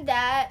it wasn't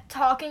that,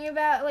 talking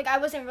about, I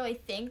wasn't really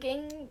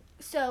thinking,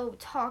 so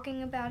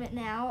talking about it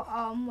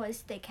now,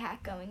 was the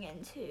cat going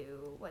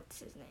into, what's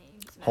his name?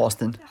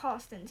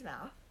 Halston's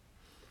mouth.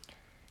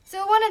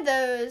 So one of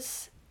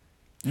those.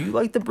 You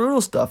like the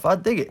brutal stuff. I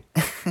dig it.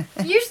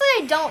 Usually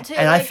I don't, too.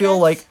 And I feel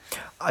like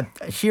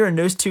hearing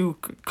those two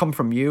come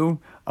from you,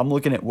 I'm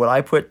looking at what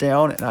I put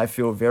down, and I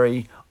feel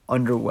very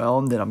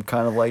underwhelmed, and I'm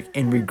kind of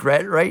in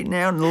regret right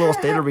now, in a little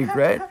state of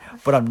regret.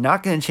 But I'm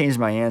not going to change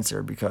my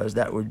answer because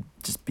that would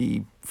just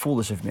be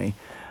foolish of me.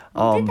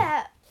 You did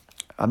that.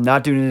 I'm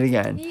not doing it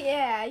again.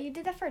 Yeah, you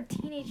did that for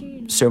Teenage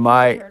Mutant So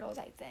Ninja Turtles,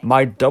 I think.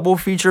 My double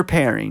feature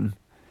pairing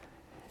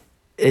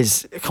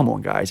is, come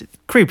on guys,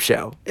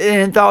 Creepshow.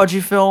 An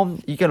anthology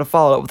film, you're going to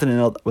follow up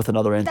with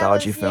another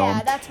anthology film.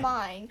 Yeah, that's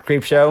mine.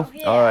 Creepshow?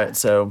 Yeah. All right,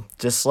 so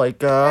just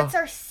that's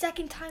our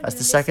second time. That's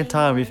the second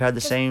time we've had the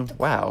same,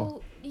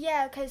 wow.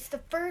 Yeah, because the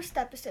first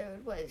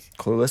episode was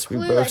Clueless. We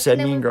both said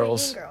Mean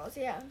Girls.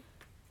 Yeah.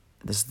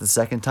 This is the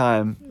second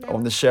time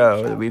on the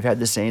show that we've had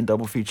the same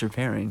double feature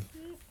pairing.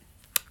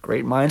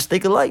 Great minds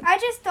think alike. I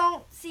just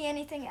don't see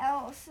anything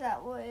else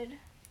that would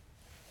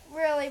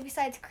really,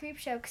 besides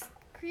Creepshow. 'Cause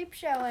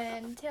Creepshow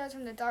and Tales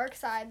from the Dark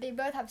Side, they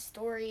both have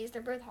stories.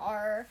 They're both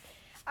horror.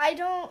 I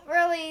don't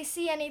really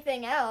see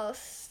anything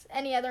else,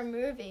 any other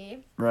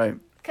movie. Right.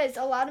 Because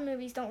a lot of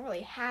movies don't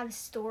really have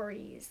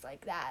stories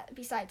like that,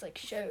 besides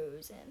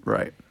shows and.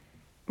 Right.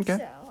 Okay.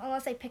 So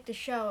unless I picked a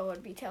show, it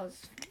would be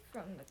Tales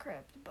from the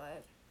Crypt,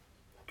 but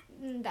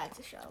that's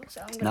a show.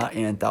 So I'm not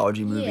an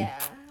anthology movie. Yeah.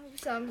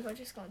 So I'm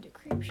just gonna do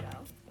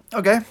Creepshow.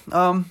 Okay.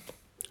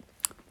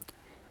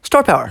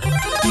 Star power.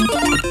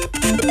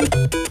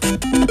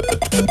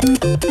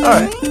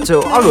 Alright,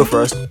 so I'll go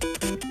first.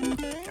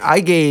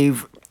 I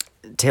gave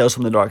Tales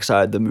from the Dark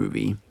Side, the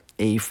movie,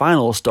 a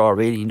final star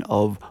rating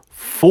of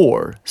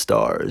 4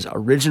 stars.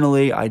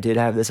 Originally, I did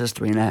have this as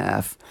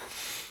 3.5,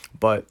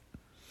 but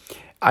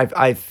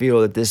I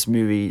feel that this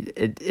movie,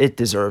 it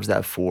deserves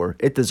that 4.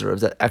 It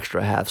deserves that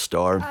extra half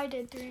star. I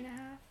did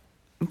 3.5.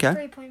 Okay.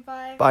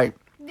 3.5. Bye.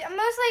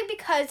 Mostly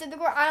because of the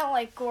gore. I don't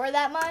like gore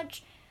that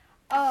much.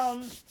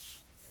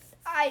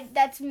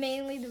 That's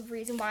mainly the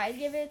reason why I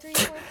give it a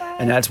 3.5.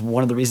 And that's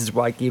one of the reasons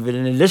why I gave it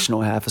an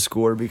additional half a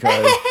score,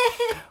 because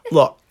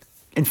look,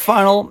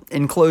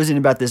 in closing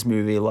about this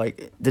movie,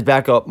 like, to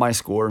back up my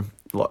score,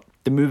 look,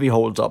 the movie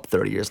holds up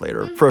 30 years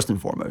later, first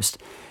and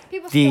foremost.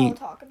 People still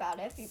talk about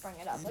it if you bring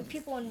it up. Like,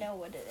 people know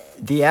what it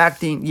is. The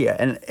acting,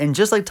 yeah, and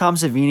just like Tom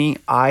Savini,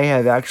 I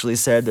have actually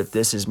said that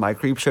this is my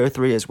Creepshow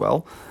 3 as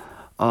well,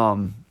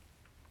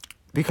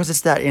 because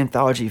it's that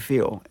anthology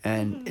feel,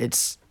 and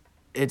it's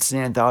an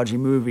anthology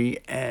movie,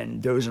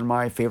 and those are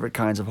my favorite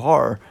kinds of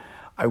horror.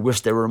 I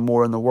wish there were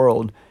more in the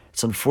world.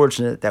 It's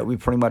unfortunate that we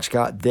pretty much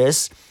got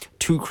this,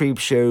 2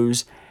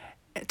 Creepshows,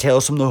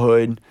 Tales from the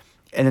Hood,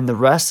 and then the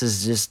rest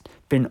has just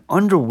been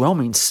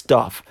underwhelming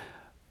stuff.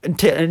 And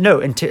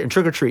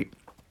Trick or Treat.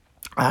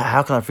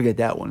 How can I forget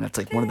that one? That's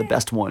like one of the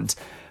best ones.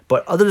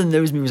 But other than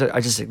those movies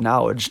I just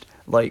acknowledged,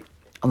 like,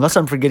 unless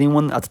I'm forgetting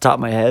one at the top of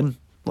my head,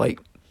 like,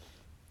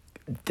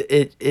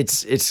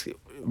 it's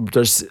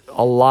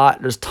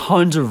there's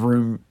tons of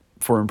room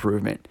for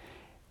improvement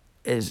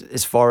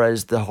as far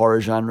as the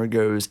horror genre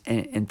goes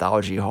and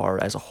anthology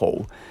horror as a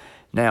whole.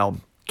 Now,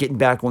 getting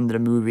back onto the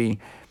movie,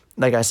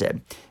 like I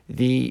said,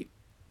 the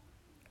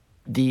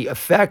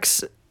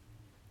effects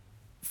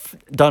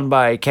done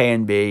by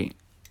K&B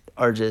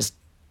are just,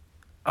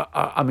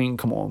 I mean,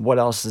 come on, what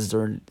else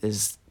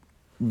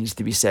needs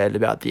to be said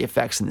about the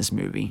effects in this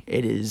movie?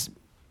 It is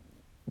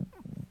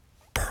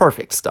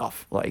perfect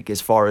stuff, like,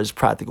 as far as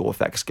practical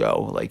effects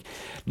go. Like,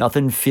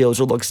 nothing feels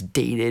or looks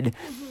dated.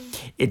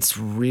 It's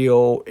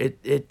real.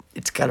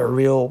 It's got a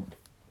real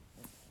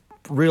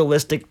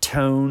realistic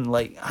tone.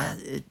 Like, I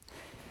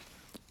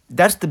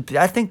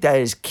think that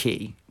is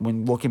key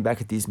when looking back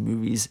at these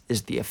movies,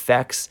 is the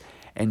effects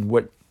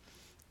and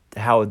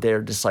how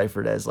they're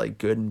deciphered as, like,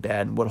 good and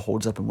bad, and what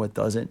holds up and what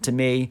doesn't. To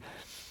me,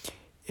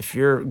 if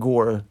your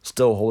gore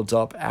still holds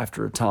up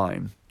after a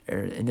time, or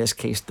in this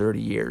case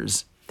 30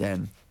 years,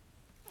 then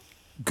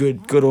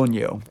good on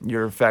you.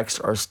 Your effects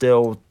are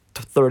still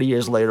 30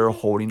 years later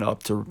holding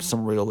up to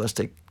some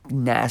realistic,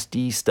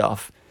 nasty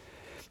stuff.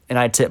 And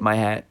I tip my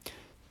hat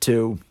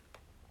to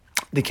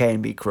the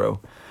K&B crew.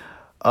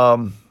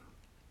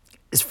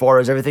 As far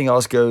as everything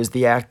else goes,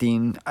 the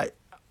acting,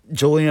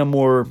 Julianne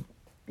Moore,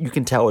 you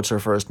can tell it's her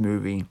first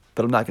movie,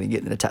 but I'm not going to get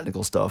into the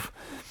technical stuff.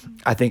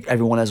 I think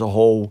everyone as a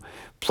whole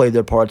played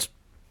their parts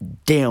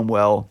damn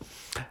well.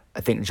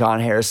 I think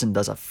John Harrison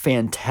does a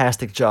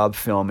fantastic job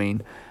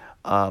filming.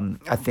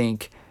 I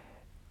think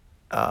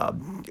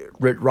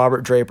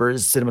Robert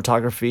Draper's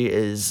cinematography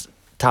is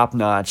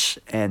top-notch,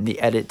 and the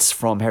edits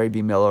from Harry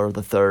B. Miller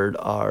III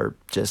are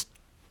just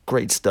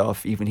great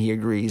stuff. Even he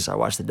agrees. I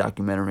watched the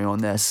documentary on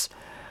this.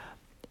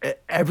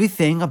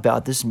 Everything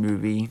about this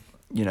movie,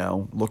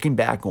 looking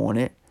back on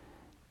it,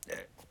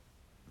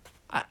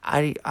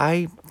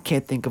 I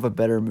can't think of a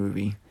better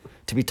movie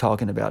to be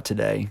talking about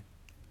today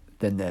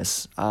than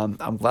this.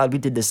 I'm glad we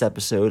did this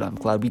episode. I'm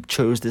glad we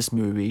chose this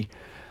movie.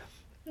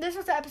 This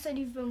was the episode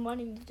you've been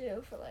wanting to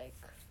do for, like,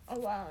 a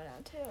while now,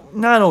 too.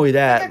 Not only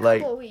that,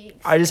 like a couple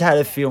weeks. I just had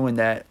a feeling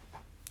that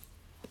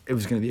it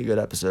was going to be a good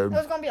episode. It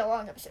was going to be a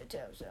long episode, too,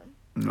 so.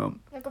 No.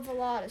 Like, of a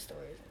lot of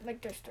stories.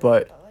 Like, there's stories,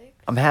 but like,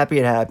 I'm happy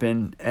it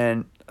happened,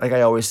 and like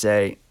I always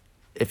say,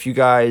 if you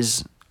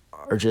guys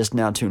are just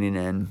now tuning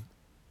in,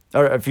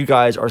 or if you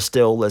guys are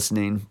still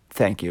listening,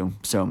 thank you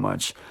so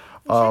much.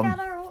 Check out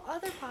our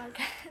other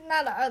podcast.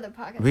 Not our other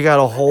podcast. We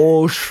got a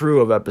whole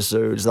shrew of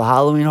episodes. The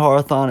Halloween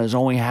Horror-thon is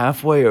only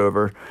halfway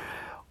over.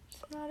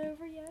 It's not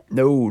over yet.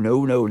 No,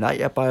 not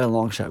yet by a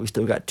long shot. We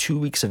still got 2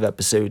 weeks of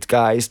episodes,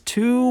 guys.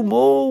 2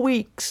 more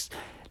weeks.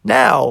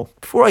 Now,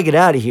 before I get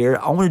out of here,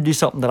 I want to do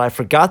something that I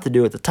forgot to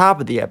do at the top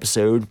of the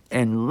episode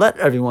and let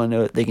everyone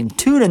know that they can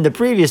tune in to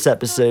previous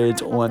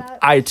episodes on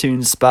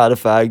iTunes,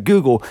 Spotify,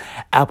 Google,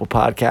 Apple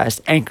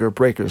Podcasts, Anchor,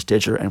 Breaker,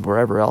 Stitcher, and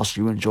wherever else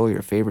you enjoy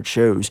your favorite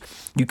shows.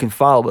 You can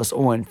follow us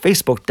on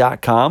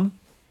Facebook.com,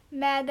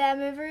 Mad Dad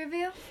Movie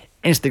Review,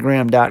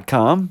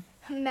 Instagram.com,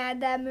 Mad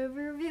Dad Movie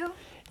Review,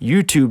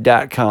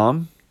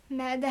 YouTube.com,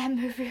 Mad Dad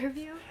Movie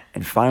Review,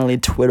 and finally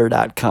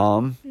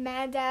Twitter.com,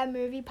 Mad Dad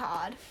Movie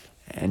Pod.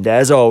 And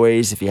as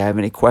always, if you have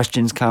any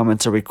questions,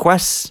 comments, or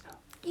requests,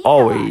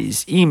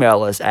 always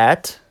email us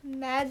at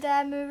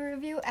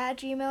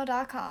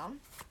maddadmoviereview@gmail.com.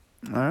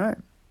 All right.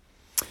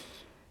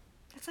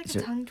 That's like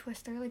a tongue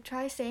twister. Like,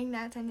 try saying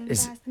that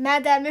sentence fast.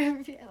 Mad Dad Movie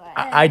Review.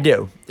 I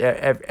do.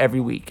 Every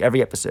week,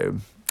 every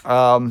episode.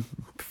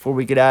 Before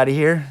we get out of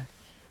here,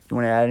 you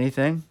want to add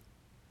anything?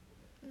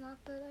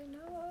 Not that I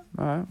know of.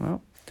 All right,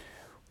 well.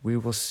 We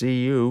will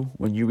see you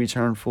when you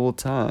return full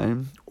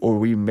time, or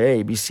we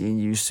may be seeing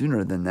you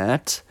sooner than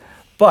that.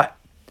 But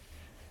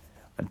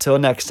until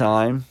next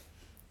time,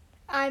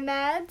 I'm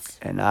Mads.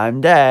 And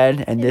I'm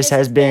Dad, and this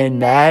has been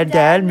Mad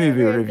Dad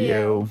Movie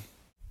Review.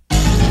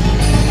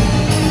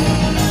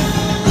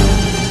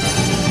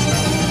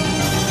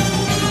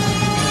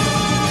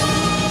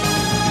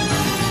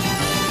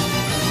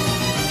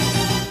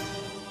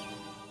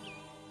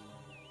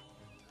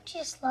 Don't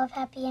you just love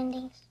happy endings?